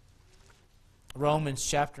 Romans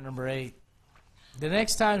chapter number 8. The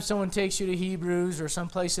next time someone takes you to Hebrews or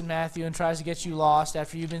someplace in Matthew and tries to get you lost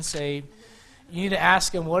after you've been saved, you need to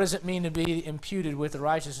ask them, what does it mean to be imputed with the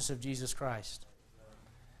righteousness of Jesus Christ?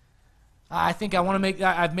 I think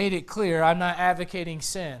I've made it clear, I'm not advocating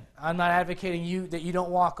sin. I'm not advocating that you don't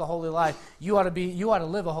walk a holy life. You ought to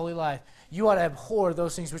live a holy life. You ought to abhor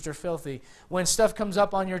those things which are filthy. When stuff comes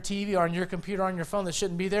up on your TV or on your computer or on your phone that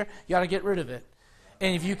shouldn't be there, you ought to get rid of it.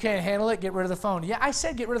 And if you can't handle it, get rid of the phone. Yeah, I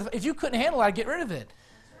said get rid of it. If you couldn't handle it, I'd get rid of it.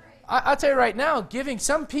 I'll tell you right now, giving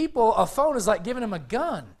some people a phone is like giving them a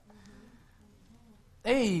gun.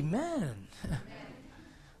 Amen.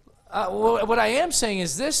 What I am saying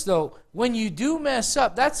is this, though. When you do mess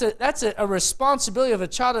up, that's a responsibility of a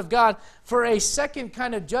child of God for a second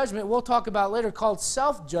kind of judgment we'll talk about later called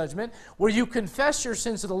self-judgment, where you confess your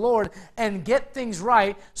sins to the Lord and get things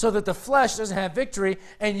right so that the flesh doesn't have victory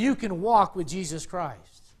and you can walk with Jesus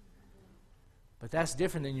Christ. But that's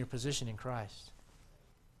different than your position in Christ.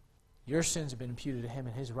 Your sins have been imputed to Him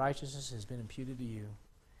and His righteousness has been imputed to you.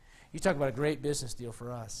 You talk about a great business deal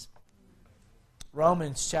for us.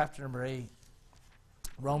 Romans chapter number 8.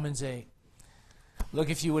 Romans 8. Look,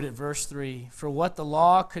 if you would, at verse 3. For what the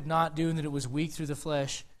law could not do, in that it was weak through the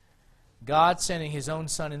flesh, God sending His own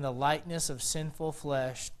Son in the likeness of sinful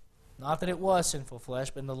flesh, not that it was sinful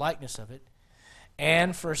flesh, but in the likeness of it,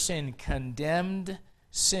 and for sin, condemned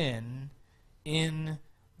sin in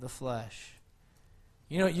the flesh.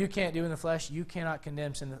 You know what you can't do in the flesh? You cannot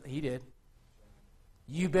condemn sin. He did.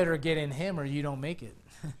 You better get in Him or you don't make it.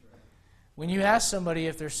 When you ask somebody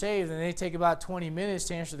if they're saved and they take about 20 minutes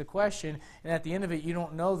to answer the question, and at the end of it you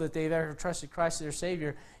don't know that they've ever trusted Christ as their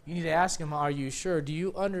Savior, you need to ask them, are you sure? Do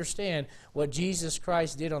you understand what Jesus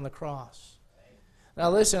Christ did on the cross? Now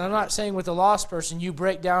listen, I'm not saying with the lost person you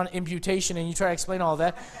break down imputation and you try to explain all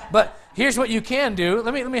that, but here's what you can do.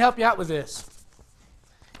 Let me help you out with this.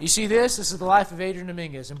 You see this? This is the life of Adrian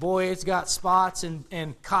Dominguez. And boy, it's got spots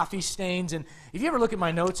and coffee stains. And if you ever look at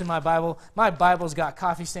my notes in my Bible's got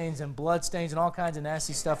coffee stains and blood stains and all kinds of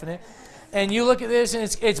nasty stuff in it. And you look at this,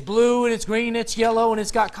 and it's blue, and it's green, and it's yellow, and it's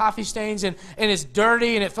got coffee stains, and it's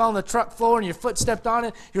dirty, and it fell on the truck floor, and your foot stepped on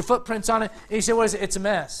it, your footprints on it. And you say, what is it? It's a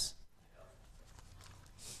mess.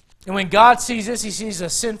 And when God sees this, He sees a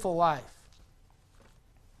sinful life.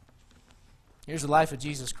 Here's the life of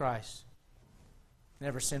Jesus Christ.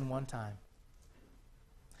 Never sinned one time.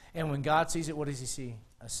 And when God sees it, what does He see?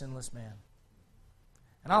 A sinless man.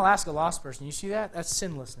 And I'll ask a lost person, you see that? That's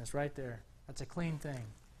sinlessness right there. That's a clean thing.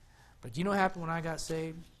 But do you know what happened when I got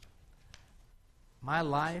saved? My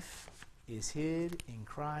life is hid in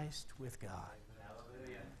Christ with God.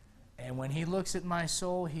 Hallelujah. And when He looks at my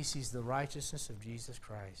soul, He sees the righteousness of Jesus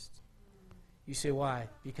Christ. You say, why?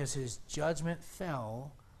 Because His judgment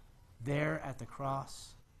fell there at the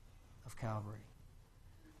cross of Calvary.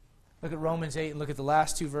 Look at Romans 8 and look at the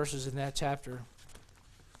last two verses in that chapter.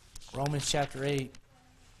 Romans chapter 8,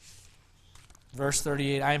 verse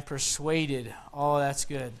 38. I am persuaded, oh, that's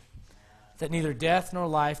good, that neither death nor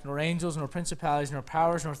life, nor angels, nor principalities, nor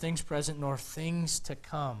powers, nor things present, nor things to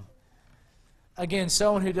come. Again,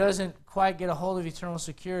 someone who doesn't quite get a hold of eternal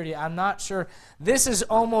security, I'm not sure. This is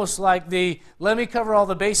almost like let me cover all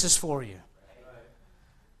the bases for you.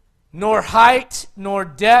 Nor height, nor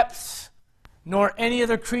depth, nor any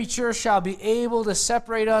other creature shall be able to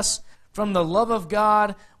separate us from the love of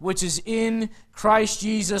God which is in Christ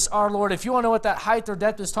Jesus our Lord. If you want to know what that height or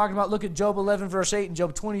depth is talking about, look at Job 11 verse 8 and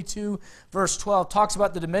Job 22 verse 12. Talks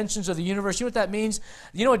about the dimensions of the universe. You know what that means?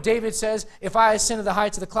 You know what David says? If I ascend to the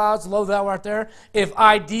heights of the clouds, lo, thou art there. If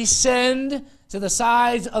I descend to the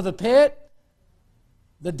sides of the pit,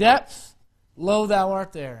 the depth, lo, thou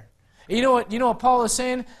art there. You know what Paul is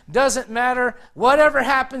saying? Doesn't matter whatever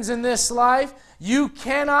happens in this life, you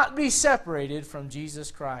cannot be separated from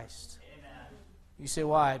Jesus Christ. Amen. You say,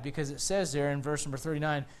 why? Because it says there in verse number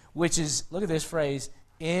 39, which is, look at this phrase,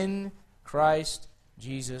 in Christ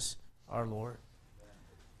Jesus our Lord.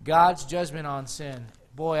 God's judgment on sin.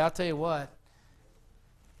 Boy, I'll tell you what,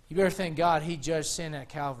 you better thank God He judged sin at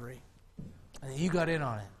Calvary. And you got in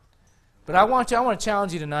on it. But I want to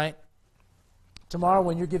challenge you tonight. Tomorrow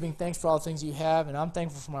when you're giving thanks for all the things you have, and I'm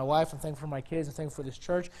thankful for my wife, I'm thankful for my kids, I'm thankful for this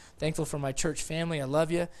church, thankful for my church family, I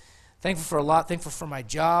love you. Thankful for a lot, thankful for my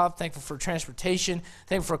job, thankful for transportation,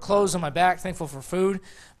 thankful for clothes on my back, thankful for food.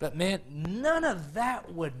 But man, none of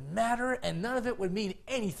that would matter, and none of it would mean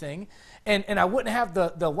anything. And I wouldn't have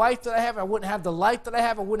the wife that I have, I wouldn't have the life that I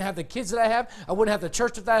have, I wouldn't have the kids that I have, I wouldn't have the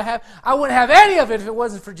church that I have, I wouldn't have any of it if it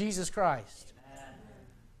wasn't for Jesus Christ.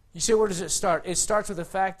 You say, where does it start? It starts with the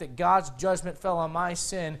fact that God's judgment fell on my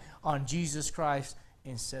sin on Jesus Christ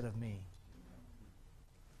instead of me.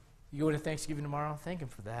 You go to Thanksgiving tomorrow, thank Him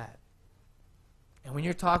for that. And when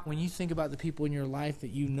you think about the people in your life that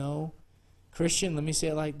you know, Christian, let me say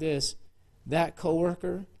it like this, that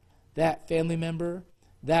coworker, that family member,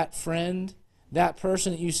 that friend, that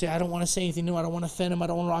person that you say, I don't want to say anything new, I don't want to offend him, I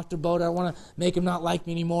don't want to rock their boat, I don't want to make him not like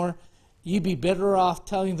me anymore, you'd be better off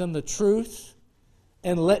telling them the truth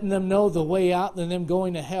and letting them know the way out than them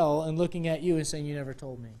going to hell and looking at you and saying, you never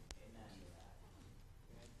told me.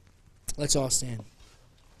 Let's all stand.